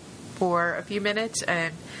strong for a few minutes.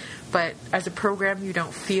 But as a program, you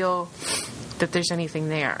don't feel that there's anything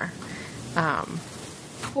there.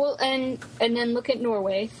 Well, and then look at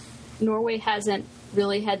Norway. Norway hasn't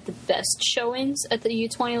really had the best showings at the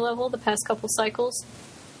U20 level the past couple cycles.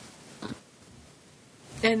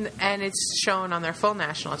 And it's shown on their full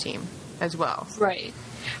national team as well. Right.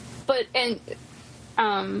 But,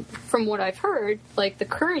 from what I've heard, like, the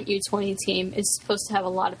current U20 team is supposed to have a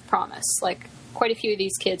lot of promise. Like, quite a few of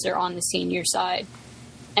these kids are on the senior side.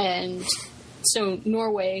 And so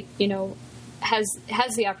Norway, has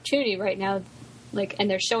the opportunity right now, like, and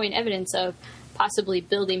they're showing evidence of possibly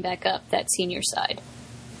building back up that senior side.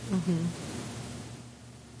 Mm-hmm.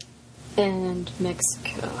 And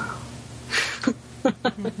Mexico.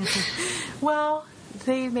 Well,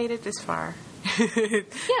 they made it this far.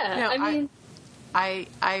 Yeah, I mean... I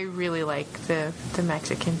really like the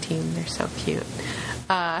Mexican team. They're so cute.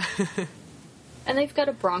 And they've got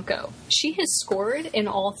a Bronco. She has scored in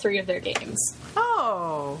all 3 of their games.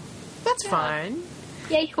 Oh, that's fun.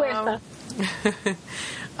 Yay, Huerta.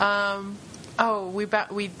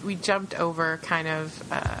 We jumped over kind of...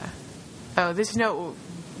 there's no...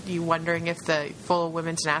 You wondering if the full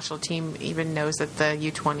women's national team even knows that the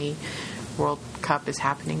U20 World Cup is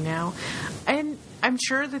happening now. And I'm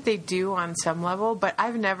sure that they do on some level, but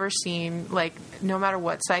I've never seen, like, no matter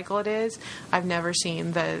what cycle it is, I've never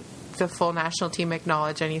seen the full national team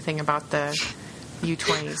acknowledge anything about the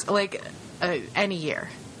U20s, like, any year,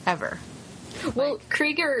 ever. Well,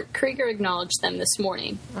 Krieger acknowledged them this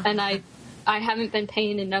morning, and I haven't been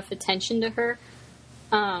paying enough attention to her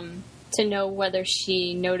to know whether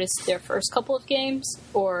she noticed their first couple of games,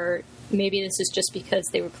 or maybe this is just because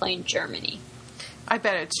they were playing Germany. I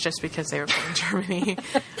bet it's just because they were playing Germany.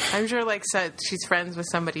 I'm sure, like, she's friends with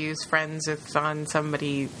somebody who's friends with on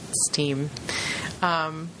somebody's team.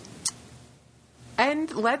 And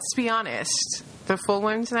let's be honest, the full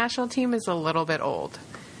women's national team is a little bit old.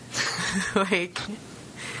 Like,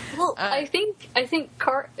 well, I think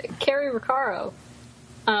Carrie Recaro.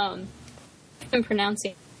 I'm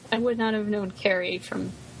pronouncing. I would not have known Carrie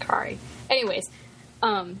from Kari. Anyways,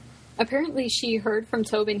 apparently she heard from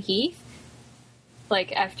Tobin Heath.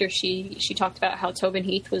 Like, after she talked about how Tobin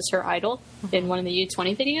Heath was her idol in one of the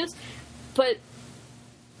U20 videos. But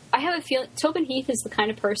I have a feeling Tobin Heath is the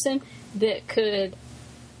kind of person that could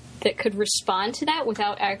respond to that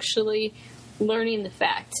without actually learning the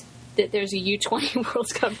fact that there's a U20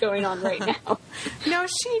 World Cup going on right now. No,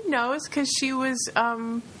 she knows, because she was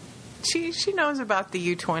she knows about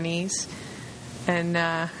the U20s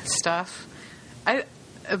and stuff. I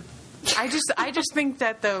just think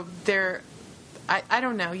that they're I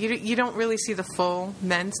don't know. You don't really see the full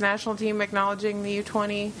men's national team acknowledging the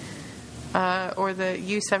U20 or the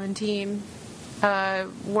U17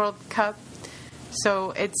 World Cup.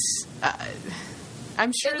 So it's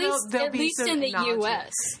I'm sure there'll be some in the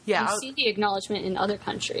U.S. Yeah, you see the acknowledgement in other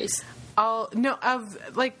countries.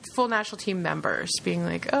 Of like full national team members being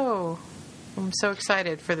like, oh, I'm so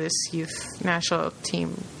excited for this youth national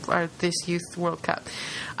team or this youth World Cup.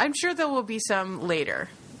 I'm sure there will be some later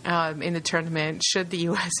in the tournament should the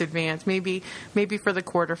U.S. advance. Maybe for the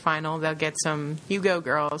quarterfinal they'll get some "You Go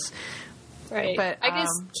Girls." Right. But I guess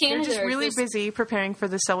Canada, they're just really busy preparing for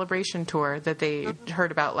the celebration tour that they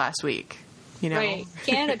heard about last week. You know? Right.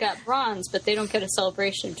 Canada got bronze, but they don't get a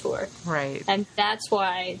celebration tour. Right. And that's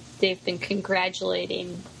why they've been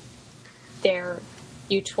congratulating their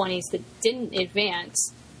U20s that didn't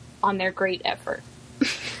advance on their great effort.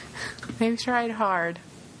 They've tried hard.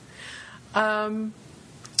 Yeah.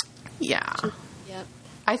 Yep.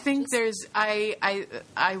 I think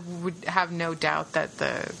I would have no doubt that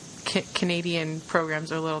the Canadian programs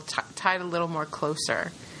are a little tied a little more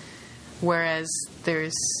closer, whereas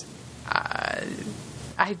there's I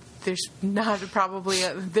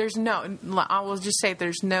will just say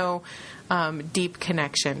there's no deep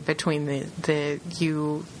connection between the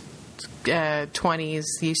U20s,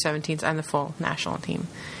 U17s, and the full national team.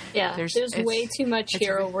 Yeah, there's way too much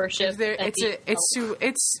hero worship. It's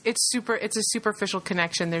a superficial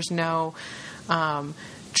connection. There's no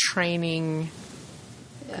training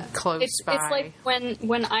close by. It's like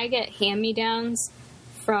when I get hand-me-downs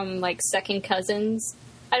from like second cousins.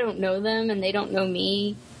 I don't know them and they don't know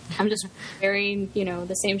me. I'm just wearing,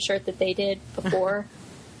 the same shirt that they did before.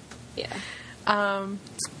 Yeah.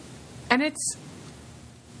 And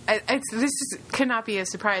cannot be a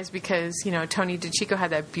surprise because, Tony DiCicco had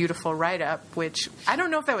that beautiful write-up, which I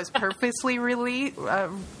don't know if that was purposely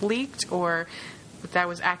leaked or if that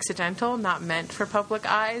was accidental, not meant for public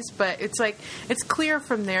eyes, but it's clear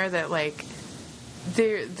from there that,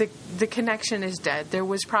 the connection is dead. There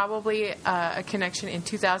was probably a connection in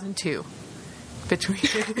 2002 between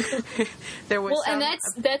there was and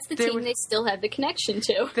that's the team they still have the connection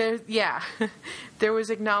to. There was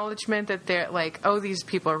acknowledgement that they're these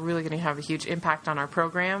people are really going to have a huge impact on our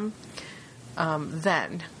program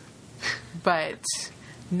then, but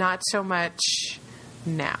not so much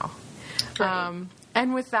now. Right.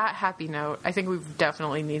 And with that happy note, I think we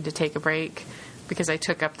definitely need to take a break because I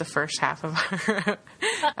took up the first half of our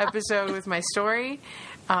episode with my story.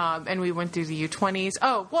 And we went through the U20s.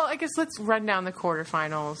 Oh, well, I guess let's run down the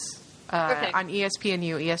quarterfinals on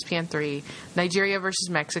ESPNU, ESPN3. Nigeria versus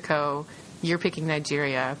Mexico. You're picking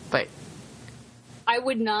Nigeria, but... I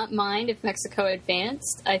would not mind if Mexico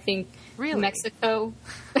advanced. I think Mexico...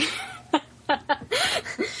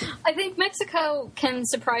 I think Mexico can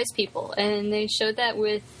surprise people, and they showed that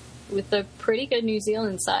with a pretty good New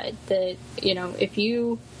Zealand side. That, if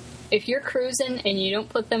you're cruising and you don't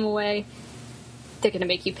put them away... they're going to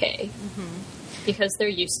make you pay because they're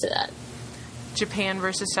used to that. Japan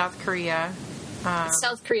versus South Korea.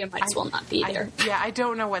 South Korea might as well not be there. I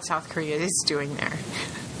don't know what South Korea is doing there.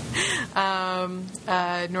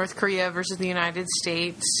 North Korea versus the United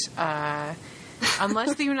States.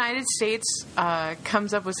 Unless the United States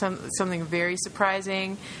comes up with something very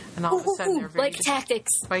surprising, and all of a sudden they're very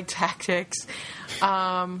tactics.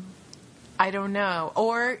 I don't know.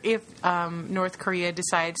 Or if North Korea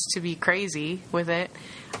decides to be crazy with it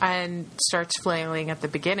and starts flailing at the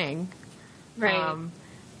beginning, right?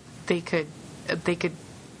 They could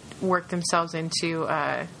work themselves into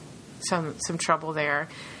some trouble there.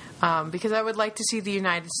 Because I would like to see the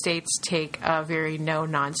United States take a very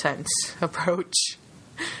no-nonsense approach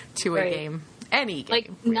to a game. Any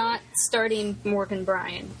game. Not starting Morgan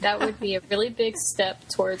Bryan. That would be a really big step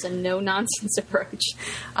towards a no-nonsense approach.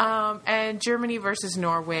 And Germany versus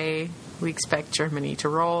Norway. We expect Germany to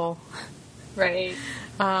roll. Right.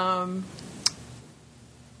 No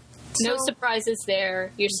surprises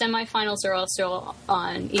there. Your semifinals are also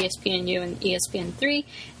on ESPNU and ESPN3.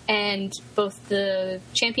 And both the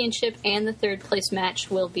championship and the third place match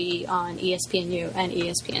will be on ESPNU and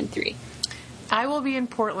ESPN3. I will be in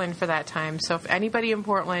Portland for that time, so if anybody in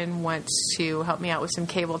Portland wants to help me out with some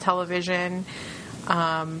cable television,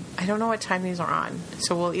 I don't know what time these are on,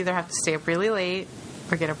 so we'll either have to stay up really late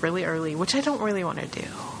or get up really early, which I don't really want to do.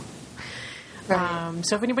 Right.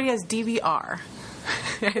 So if anybody has DVR...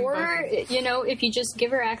 or, if you just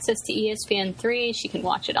give her access to ESPN3, she can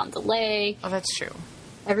watch it on delay. Oh, that's true.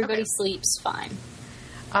 Everybody sleeps fine.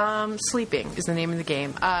 Sleeping is the name of the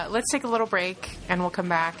game. Let's take a little break, and we'll come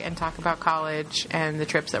back and talk about college and the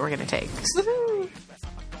trips that we're going to take. Woo-hoo!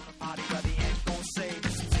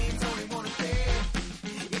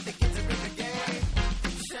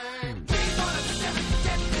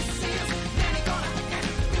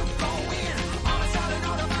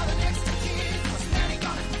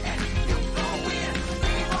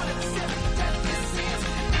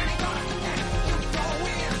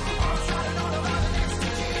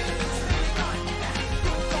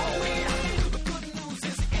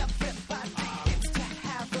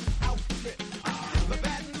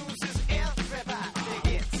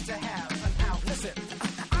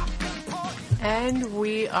 And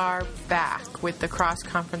we are back with the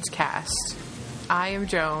cross-conference cast. I am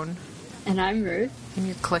Joan. And I'm Ruth. And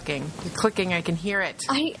you're clicking. You're clicking. I can hear it.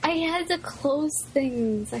 I had to close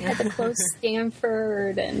things. I had to close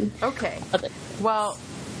Stanford and... Okay. Well,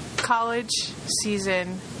 college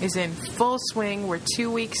season is in full swing. We're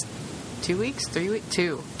 2 weeks into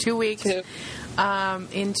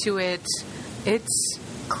it. It's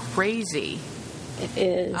crazy. It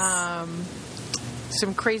is.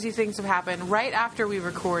 some crazy things have happened. Right after we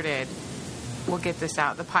recorded, we'll get this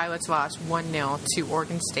out. The Pilots lost 1-0 to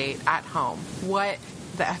Oregon State at home. What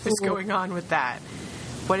the F is going on with that?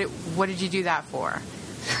 What did you do that for?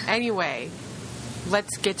 Anyway,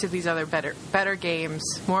 let's get to these other better games,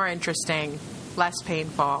 more interesting, less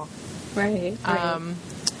painful. Right.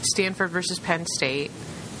 Stanford versus Penn State.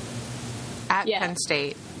 At Penn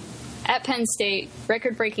State. At Penn State,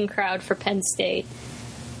 record-breaking crowd for Penn State.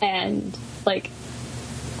 And, like,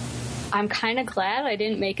 I'm kind of glad I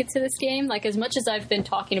didn't make it to this game. Like, as much as I've been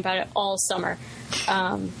talking about it all summer,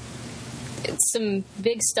 some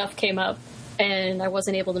big stuff came up, and I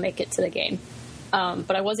wasn't able to make it to the game.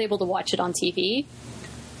 But I was able to watch it on TV.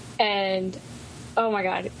 And, oh my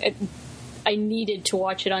God, I needed to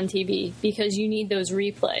watch it on TV because you need those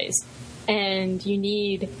replays. And you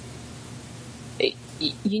need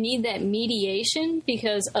that mediation,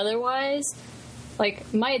 because otherwise,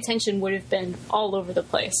 like, my attention would have been all over the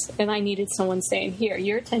place, and I needed someone saying, here,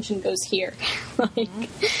 your attention goes here. Like,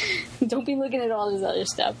 don't be looking at all this other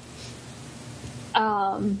stuff.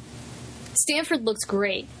 Stanford looks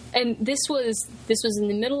great, and this was in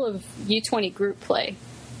the middle of U20 group play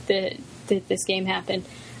that this game happened,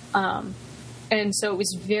 and so it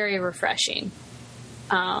was very refreshing.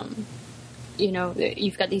 You know,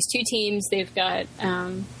 you've got these two teams. They've got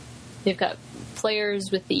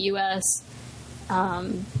players with the U.S.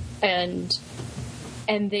 And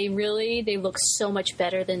they look so much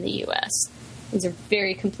better than the U.S. These are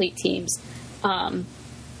very complete teams.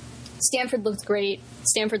 Stanford looked great.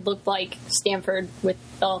 Stanford looked like Stanford with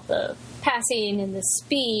all the passing and the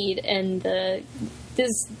speed and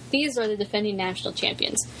these are the defending national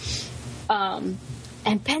champions. And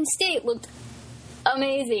Penn State looked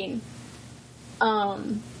amazing.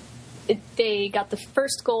 They got the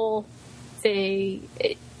first goal. They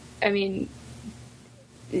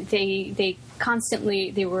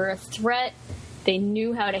were a threat. They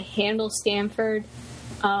knew how to handle Stanford.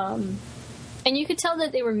 And you could tell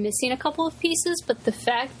that they were missing a couple of pieces, but the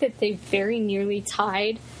fact that they very nearly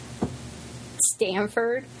tied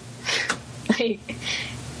Stanford, like,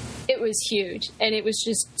 it was huge. And it was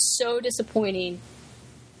just so disappointing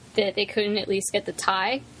that they couldn't at least get the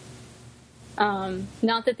tie.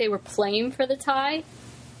 Not that they were playing for the tie.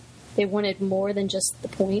 They wanted more than just the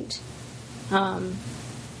point. But,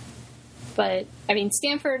 I mean,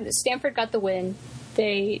 Stanford got the win.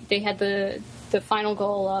 They had the final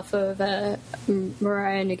goal off of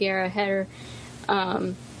Mariah Nogueira header,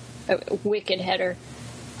 a wicked header.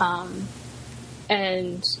 But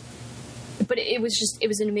it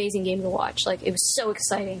was an amazing game to watch. Like, it was so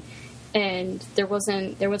exciting. And there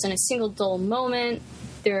wasn't a single dull moment.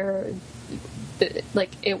 It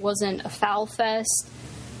wasn't a foul fest.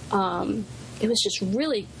 It was just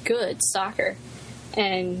really good soccer,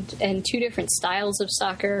 and two different styles of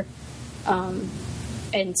soccer,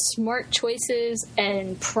 and smart choices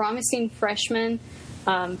and promising freshmen.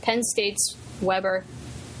 Penn State's Weber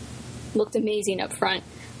looked amazing up front.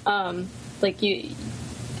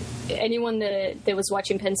 Anyone that was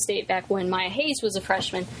watching Penn State back when Maya Hayes was a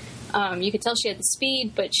freshman, you could tell she had the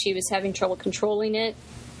speed, but she was having trouble controlling it,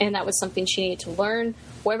 and that was something she needed to learn.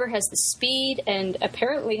 Weber has the speed and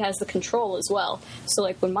apparently has the control as well. So,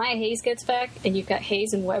 like, when Maya Hayes gets back and you've got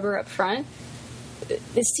Hayes and Weber up front,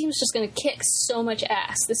 this team's just going to kick so much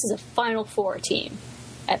ass. This is a Final Four team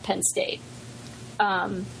at Penn State.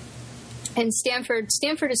 And Stanford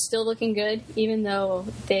is still looking good, even though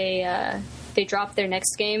they dropped their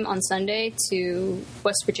next game on Sunday to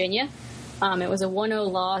West Virginia. It was a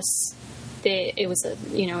 1-0 loss. It was a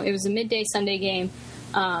midday Sunday game.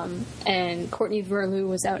 And Courtney Verlew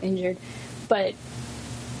was out injured, but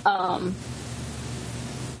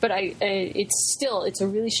it's a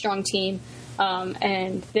really strong team,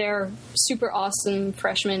 and their super awesome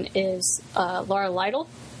freshman is Laura Lytle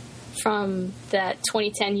from that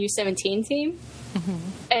 2010 U17 team,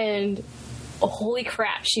 and holy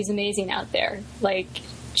crap, she's amazing out there. Like,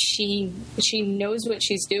 she knows what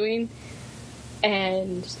she's doing,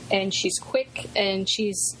 and she's quick, and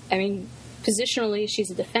positionally, she's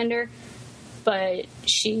a defender, but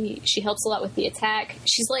she helps a lot with the attack.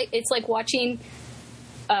 It's like watching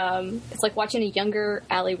a younger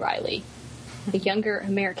Allie Riley, a younger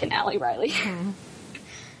American Allie Riley.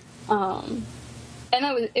 And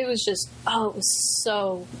it was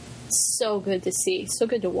so good to see, so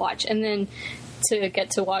good to watch, and then to get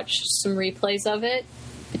to watch some replays of it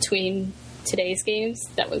between today's games.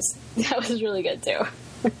 That was really good too.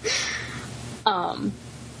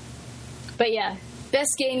 But yeah,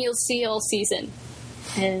 best game you'll see all season,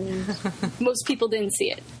 and most people didn't see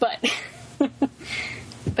it, but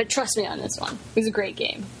trust me on this one. It was a great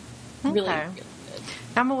game. Okay. Really good.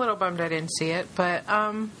 I'm a little bummed I didn't see it, but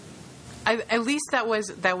at least that was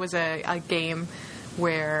a game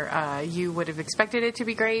where you would have expected it to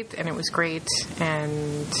be great, and it was great,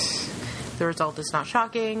 and the result is not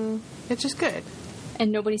shocking. It's just good.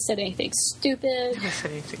 And nobody said anything stupid. Nobody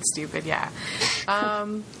said anything stupid, yeah.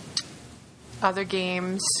 Other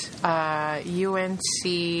games, UNC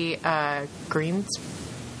Greensboro.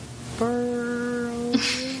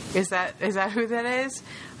 Is that who that is?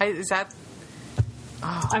 Is that?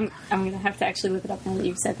 Oh. I'm going to have to actually look it up now that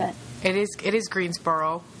you've said that. It is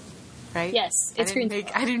Greensboro, right? Yes, it's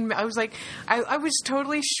Greensboro. I was like, I was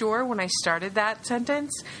totally sure when I started that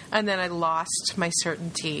sentence, and then I lost my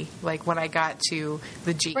certainty, like when I got to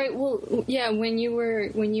the G. Right. Well, yeah. When you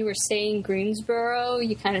were saying Greensboro,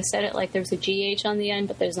 you kind of said it like there's a GH on the end,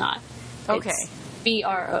 but there's not. Okay. It's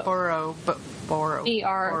BRO. Boro. BRO.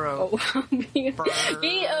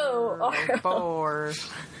 Boro.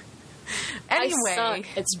 Anyway, I suck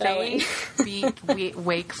at spelling. They beat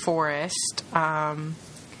Wake Forest.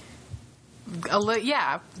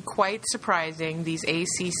 Quite surprising. These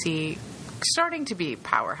ACC starting to be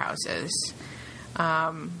powerhouses,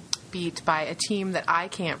 beat by a team that I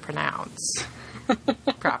can't pronounce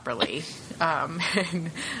properly,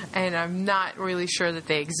 and I'm not really sure that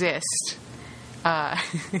they exist.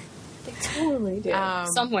 They totally do.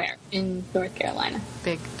 Somewhere in North Carolina.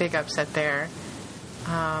 Big upset there.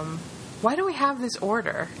 Why do we have this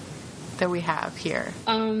order that we have here?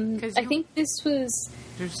 I think this was...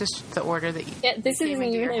 There's just the order that you... Yeah, this isn't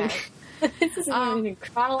even... This isn't even in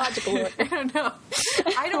chronological order. I don't know.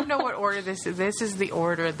 I don't know what order this is. This is the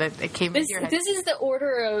order that it came into your head. This is the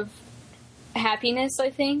order of happiness,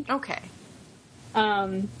 I think. Okay.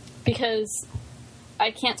 Because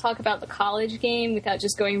I can't talk about the college game without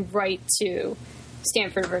just going right to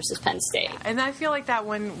Stanford versus Penn State. And I feel like that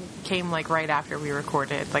one came like right after we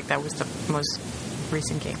recorded. Like that was the most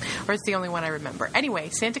recent game. Or it's the only one I remember. Anyway,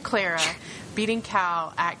 Santa Clara beating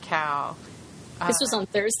Cal at Cal. This was on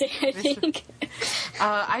Thursday, I think.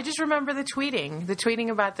 I just remember the tweeting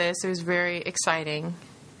about this. It was very exciting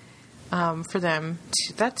for them.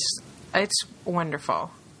 It's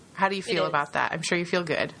wonderful. How do you feel about that? I'm sure you feel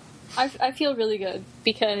good. I feel really good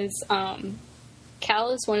because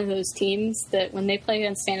Cal is one of those teams that when they play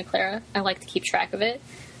against Santa Clara, I like to keep track of it.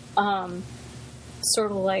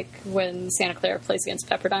 Sort of like when Santa Clara plays against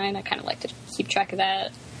Pepperdine, I kind of like to keep track of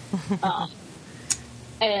that.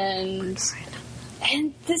 And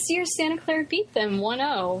this year Santa Clara beat them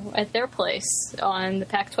 1-0 at their place on the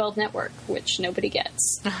Pac-12 network, which nobody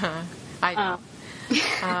gets. I know.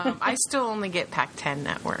 I still only get Pac-10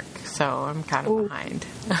 network, so I'm kind of behind.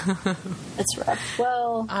 That's rough.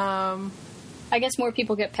 Well, I guess more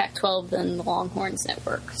people get Pac-12 than the Longhorns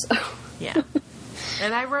network. So yeah.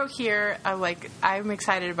 And I wrote here, I'm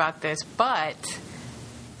excited about this, but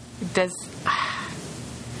does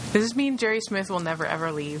this mean Jerry Smith will never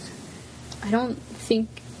ever leave? I don't think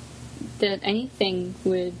that anything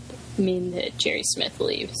would mean that Jerry Smith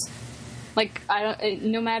leaves. Like,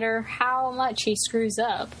 no matter how much he screws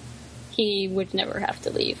up, he would never have to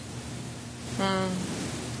leave. I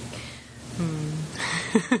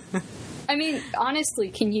mean, honestly,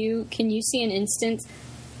 can you see an instance?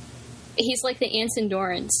 He's like the Anson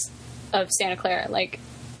Dorrance of Santa Clara. Like,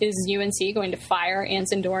 is UNC going to fire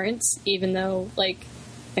Anson Dorrance, even though,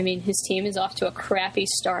 his team is off to a crappy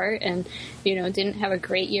start and, didn't have a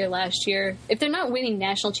great year last year? If they're not winning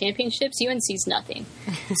national championships, UNC's nothing.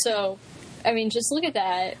 So, just look at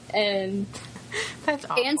that, and that's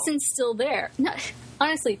awful. Anson's still there. No,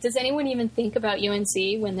 honestly, does anyone even think about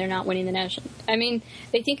UNC when they're not winning the national?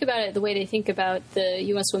 They think about it the way they think about the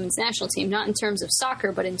U.S. women's national team, not in terms of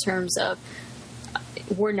soccer, but in terms of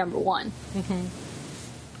we're number one. Mm-hmm.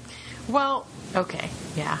 Well, okay,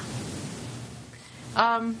 yeah.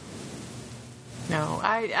 No,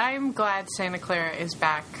 I'm glad Santa Clara is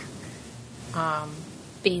back.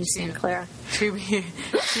 Being Santa Clara. To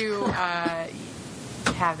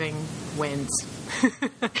having wins.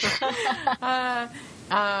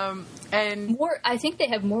 And more, I think they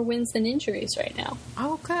have more wins than injuries right now.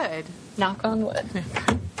 Oh, good. Knock on wood.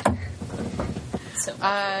 So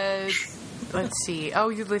let's see. Oh,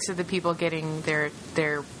 you listed the people getting their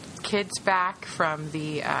kids back from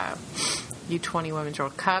the U20 Women's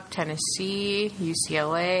World Cup: Tennessee,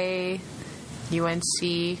 UCLA,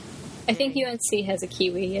 UNC. I think UNC has a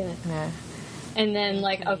Kiwi, yeah. And then,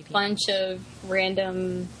 a bunch of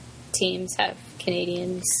random teams have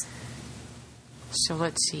Canadians. So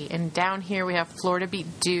let's see. And down here we have Florida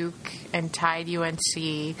beat Duke and tied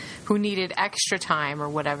UNC, who needed extra time or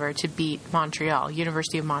whatever to beat Montreal,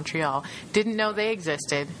 University of Montreal. Didn't know they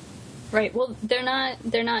existed. Right. Well, they're not Are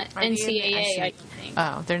they in the NCAA, I SEC? think.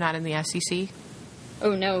 Oh, they're not in the SEC?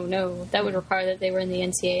 Oh, no. That would require that they were in the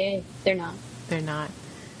NCAA. They're not. They're not.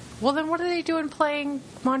 Well, then what are they doing playing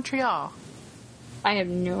Montreal? I have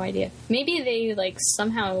no idea. Maybe they, like,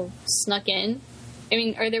 somehow snuck in. I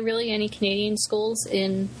mean, are there really any Canadian schools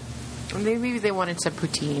in... Maybe they wanted some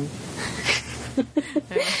poutine.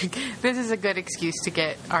 This is a good excuse to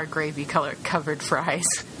get our gravy color covered fries.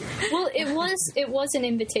 Well, it was an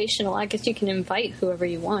invitational. I guess you can invite whoever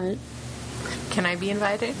you want. Can I be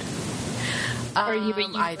invited? Are you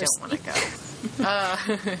a I don't want to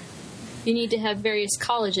go. You need to have various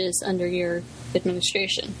colleges under your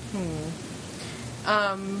administration.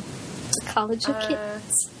 College of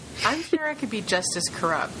Kids. I'm sure I could be just as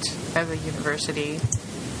corrupt as a university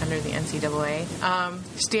under the NCAA.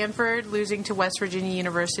 Stanford losing to West Virginia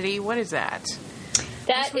University. What is that?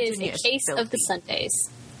 That West is Virginia a is case filthy. of the Sundays.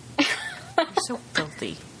 They're so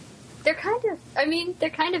filthy. They're kind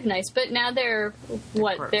of nice, but now they're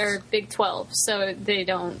gross. They're Big 12, so they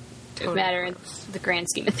don't Totally matter gross. in the grand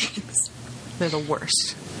scheme of things. They're the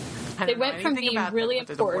worst. I They don't know went from anything being about them, really but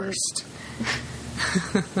they're the important. worst.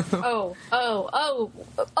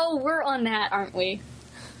 We're on that, aren't we?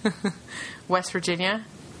 West Virginia?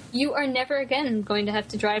 You are never again going to have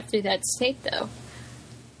to drive through that state, though.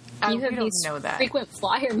 You We have don't these know that. frequent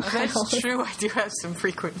flyer miles. That's true. I do have some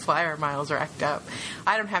frequent flyer miles racked up.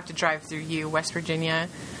 I don't have to drive through you, West Virginia.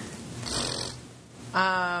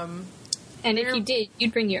 And if you did,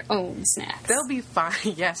 you'd bring your own snacks. They'll be fine.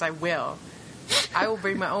 Yes, I will. I will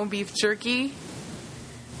bring my own beef jerky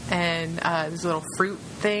and these little fruit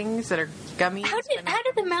things that are gummies. How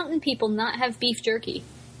did the mountain people not have beef jerky?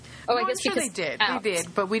 Oh, No, I guess I'm sure because they did. Alps. They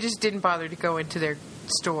did, but we just didn't bother to go into their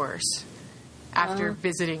stores after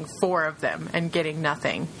visiting 4 of them and getting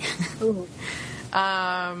nothing. Ooh.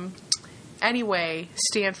 Anyway,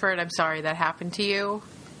 Stanford, I'm sorry that happened to you.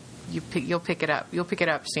 You'll pick it up. You'll pick it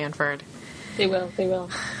up, Stanford. They will.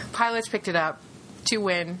 Pilots picked it up.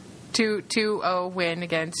 2-0 win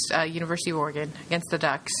against University of Oregon, against the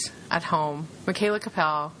Ducks at home. Michaela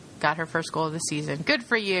Capel got her first goal of the season. Good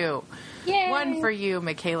for you. Yay! One for you,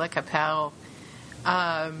 Michaela Capel. Is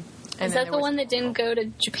that the one that didn't go to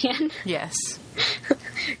Japan? Yes.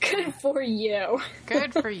 Good for you.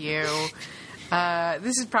 Good for you.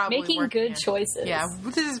 This is probably Making working good out. choices. Yeah,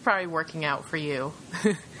 this is probably working out for you.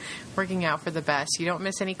 Working out for the best. You don't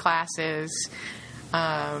miss any classes.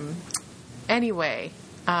 Anyway,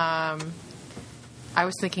 I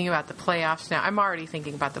was thinking about the playoffs now. I'm already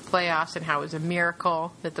thinking about the playoffs and how it was a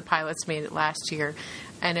miracle that the Pilots made it last year.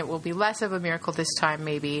 And it will be less of a miracle this time,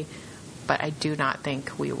 maybe. But I do not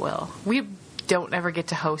think we will. We don't ever get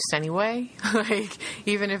to host anyway. Like,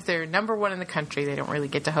 even if they're number 1 in the country, they don't really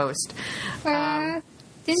get to host. Didn't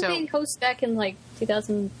so- they host back in, like,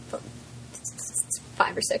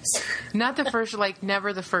 2005 or 6? Not the first, like,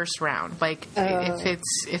 never the first round. Like, if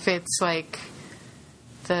it's like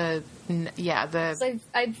the.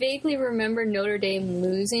 I vaguely remember Notre Dame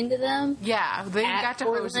losing to them. Yeah, they At got to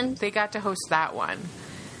Portland? host. They got to host that one.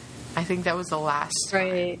 I think that was the last.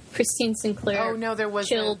 Right. Christine Sinclair. Oh no, there was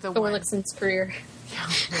killed the one. Orlickson's career. How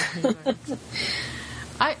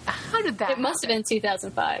did that? It must have been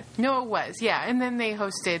 2005. No, it was. Yeah, and then they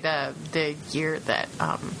hosted the year that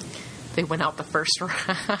they went out the first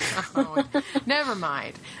round. Never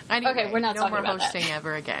mind. Anyway, Okay, we're not no talking more about that. hosting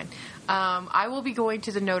ever again. I will be going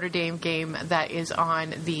to the Notre Dame game that is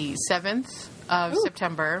on the 7th of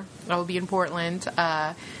September. I will be in Portland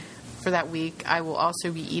for that week. I will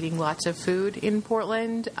also be eating lots of food in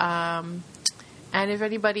Portland. And if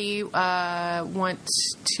anybody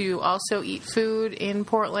wants to also eat food in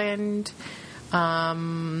Portland,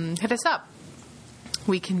 hit us up.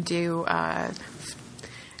 We can do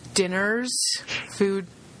dinners, food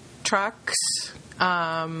trucks,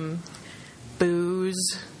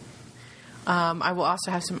 booze. I will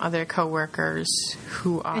also have some other coworkers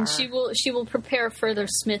who are. And she will prepare further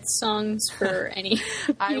Smith songs for any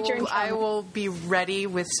future I will be ready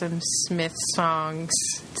with some Smith songs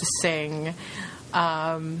to sing.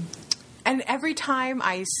 And every time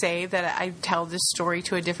I say that I tell this story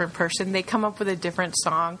to a different person, they come up with a different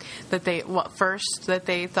song that they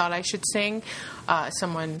thought I should sing.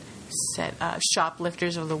 Someone said,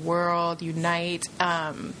 "Shoplifters of the World Unite."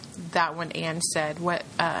 That one Anne said.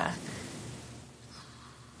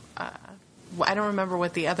 I don't remember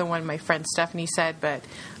what the other one my friend Stephanie said, but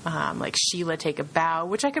like Sheila, Take a Bow,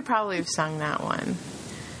 which I could probably have sung that one.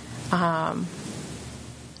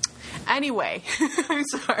 Anyway, I'm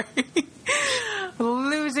sorry.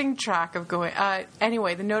 Losing losing track of going.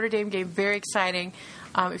 Anyway, the Notre Dame game, very exciting.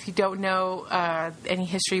 If you don't know any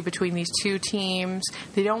history between these two teams,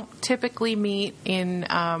 they don't typically meet in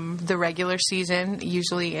the regular season.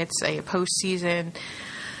 Usually it's a postseason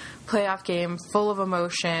playoff game full of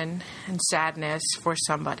emotion and sadness for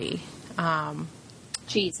somebody.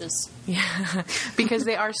 Jesus. Yeah, because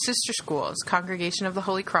they are sister schools, Congregation of the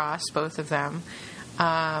Holy Cross, both of them.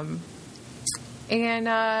 And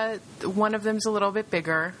one of them's a little bit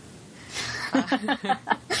bigger.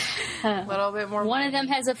 A little bit more. One of them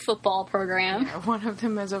has a football program. Yeah, one of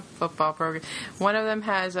them has a football program. One of them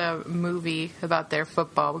has a movie about their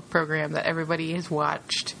football program that everybody has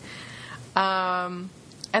watched. And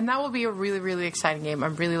that will be a really, really exciting game.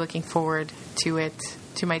 I'm really looking forward to it,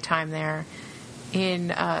 to my time there in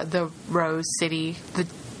the Rose City. The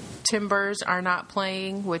Timbers are not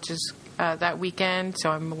playing, which is that weekend,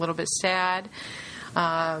 so I'm a little bit sad.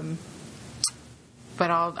 But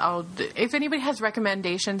I'll if anybody has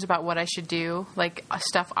recommendations about what I should do, like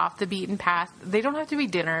stuff off the beaten path, they don't have to be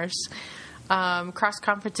dinners.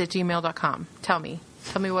 Crossconference@gmail.com. Tell me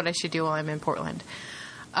what I should do while I'm in Portland.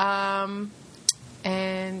 And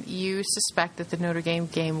you suspect that the Notre Dame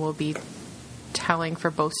game will be telling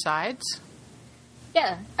for both sides?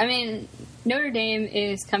 Yeah, I mean, Notre Dame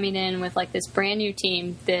is coming in with like this brand new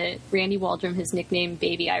team that Randy Waldrum has nicknamed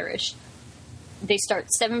Baby Irish. They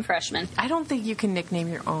start 7 freshmen. I don't think you can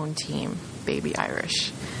nickname your own team Baby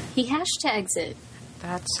Irish. He hashtags it.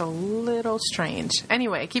 That's a little strange.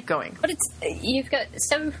 Anyway, keep going. But you've got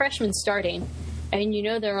 7 freshmen starting, and you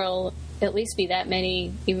know there will at least be that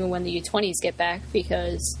many even when the U20s get back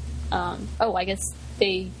because, I guess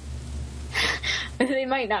they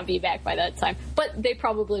might not be back by that time, but they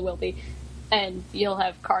probably will be. And you'll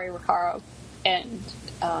have Kari Roccaro and,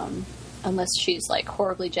 unless she's like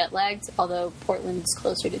horribly jet lagged, although Portland's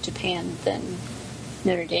closer to Japan than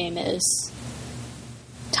Notre Dame is.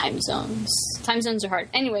 Time zones are hard.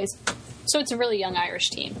 Anyways, so it's a really young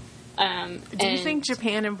Irish team. Do you think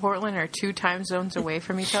Japan and Portland are 2 time zones away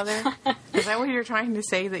from each other? Is that what you're trying to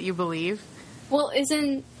say that you believe? Well,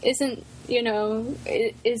 isn't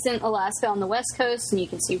Alaska on the west coast, and you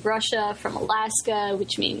can see Russia from Alaska,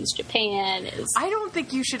 which means Japan is... I don't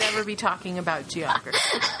think you should ever be talking about geography.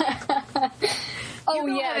 Oh,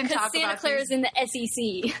 yeah, because Santa Clara is in the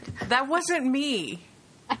SEC. That wasn't me.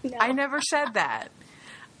 I know. I never said that.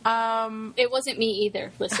 It wasn't me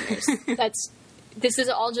either, listeners. This is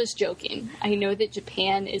all just joking. I know that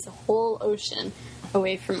Japan is a whole ocean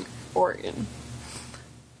away from Oregon.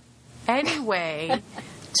 Anyway,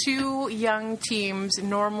 2 young teams,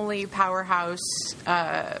 normally powerhouse,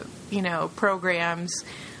 programs,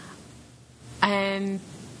 and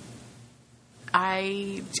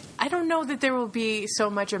I don't know that there will be so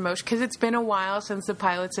much emotion because it's been a while since the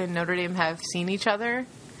Pilots and Notre Dame have seen each other.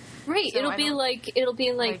 Right, so it'll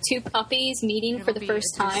be like 2 puppies meeting for the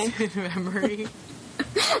first time. Memory.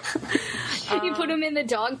 You put them in the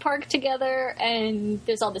dog park together, and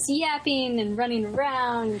there's all this yapping and running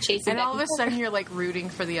around and chasing. And all of a sudden, you're like rooting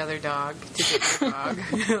for the other dog to get your dog.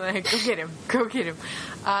 Like, go get him.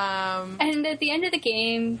 And at the end of the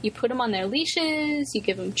game, you put them on their leashes, you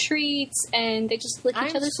give them treats, and they just lick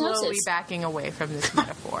each other's noses. I'm slowly backing away from this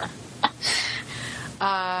metaphor.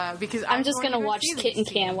 Because I'm just going to watch Kitten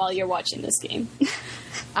Can while you're watching this game.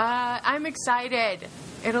 I'm excited.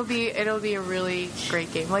 It'll be a really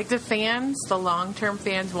great game. Like the long-term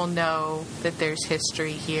fans will know that there's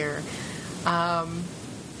history here.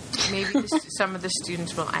 Maybe some of the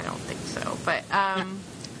students will. I don't think so, but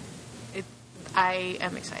I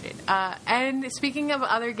am excited. And speaking of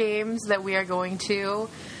other games that we are going to,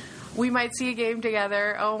 we might see a game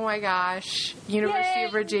together. Oh my gosh. University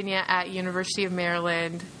of Virginia at University of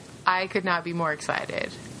Maryland. I could not be more excited.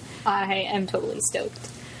 I am totally stoked.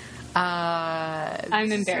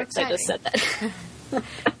 I'm embarrassed I just said that.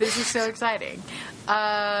 This is so exciting.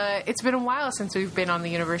 It's been a while since we've been on the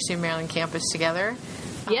University of Maryland campus together.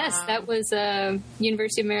 Yes, that was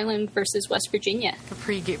University of Maryland versus West Virginia. A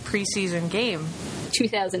preseason game.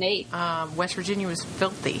 2008. West Virginia was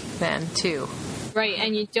filthy then, too. Right,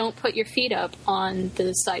 and you don't put your feet up on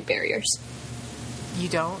the side barriers. You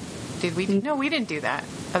don't? Did we? No, we didn't do that.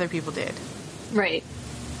 Other people did. Right.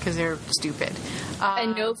 Because they're stupid.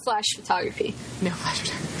 And no flash photography. No flash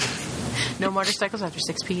photography. No motorcycles after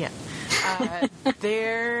 6 p.m.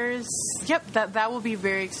 That will be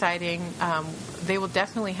very exciting. They will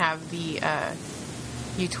definitely have the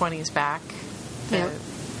U20s back. The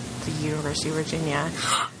University of Virginia.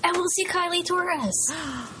 And we'll see Kylie Torres.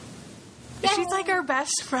 She's like our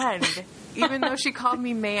best friend, even though she called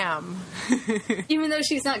me ma'am. Even though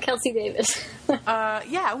she's not Kelsey Davis.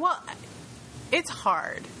 it's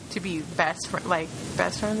hard to be best friends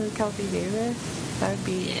with Kelsey Davis. That would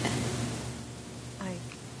be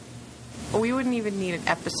we wouldn't even need an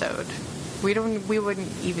episode. We wouldn't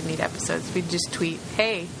even need episodes. We'd just tweet,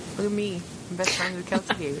 "Hey, look at me. I'm best friends with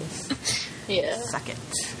Kelsey Davis." Yeah. Suck it.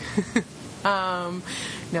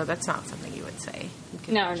 No, that's not something you would say.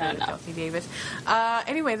 No. Kelsey Davis.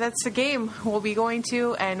 Anyway, that's the game we'll be going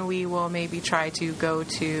to, and we will maybe try to go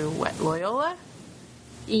to Loyola.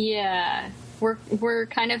 Yeah, we're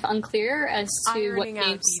kind of unclear as to Ironing what out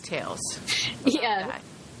games. details. Yeah, that.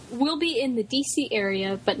 we'll be in the DC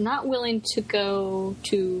area, but not willing to go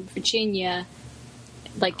to Virginia,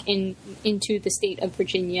 like into the state of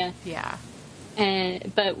Virginia. Yeah.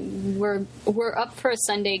 But we're up for a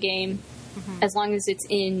Sunday game, as long as it's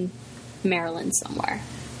in Maryland somewhere.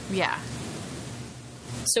 Yeah.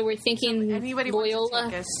 So we're thinking Anybody Loyola.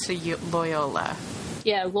 wants to take us to Loyola?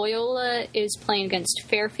 Yeah, Loyola is playing against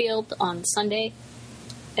Fairfield on Sunday,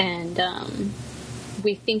 and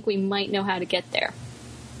we think we might know how to get there.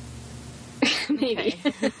 Maybe.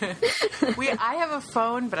 Okay. I have a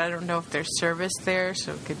phone, but I don't know if there's service there,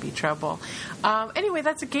 so it could be trouble. Anyway,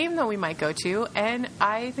 that's a game that we might go to, and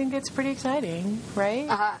I think it's pretty exciting, right?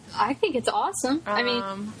 I think it's awesome. I mean,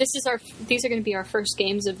 these are going to be our first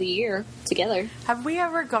games of the year together. Have we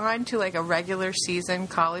ever gone to like a regular season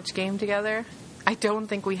college game together? I don't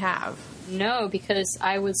think we have. No, because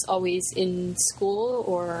I was always in school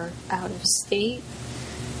or out of state.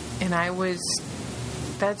 And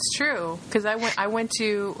that's true. Because I went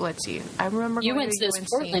to, let's see, I remember You going went to those UNC.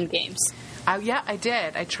 Portland games. Yeah, I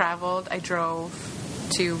did. I drove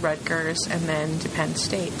to Rutgers and then to Penn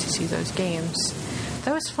State to see those games.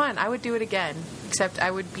 That was fun. I would do it again, except I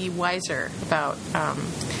would be wiser about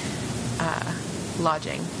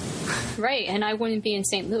lodging. Right, and I wouldn't be in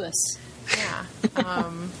St. Louis. Yeah.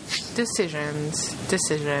 Decisions.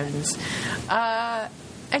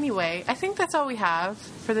 Anyway, I think that's all we have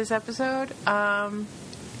for this episode.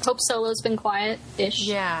 Hope Solo's been quiet-ish.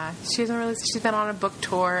 Yeah, she's been on a book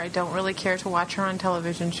tour. I don't really care to watch her on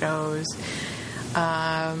television shows.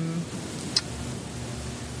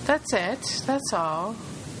 That's it. That's all.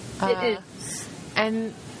 It is.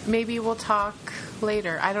 And maybe we'll talk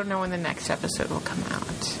later. I don't know when the next episode will come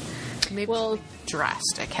out. Maybe something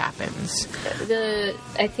drastic happens.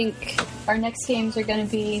 I think our next games are going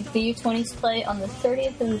to be the U20s play on the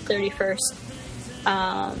 30th and the 31st.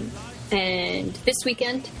 And this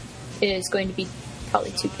weekend is going to be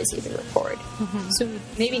probably too busy to record. Mm-hmm. So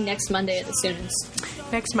maybe next Monday at the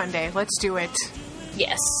soonest. Next Monday. Let's do it.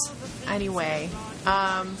 Yes. Anyway,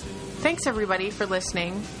 thanks everybody for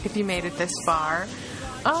listening, if you made it this far.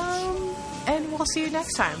 And we'll see you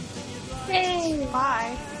next time. Yay.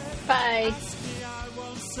 Bye. Bye. I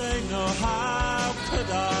won't say no, how could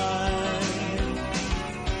I?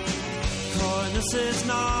 Coyness is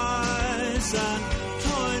nice, and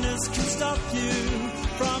coyness can stop you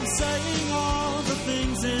from saying all the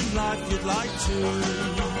things in life you'd like to.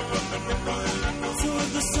 So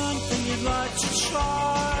if there's something you'd like to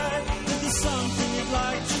try, if there's something you'd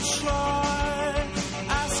like to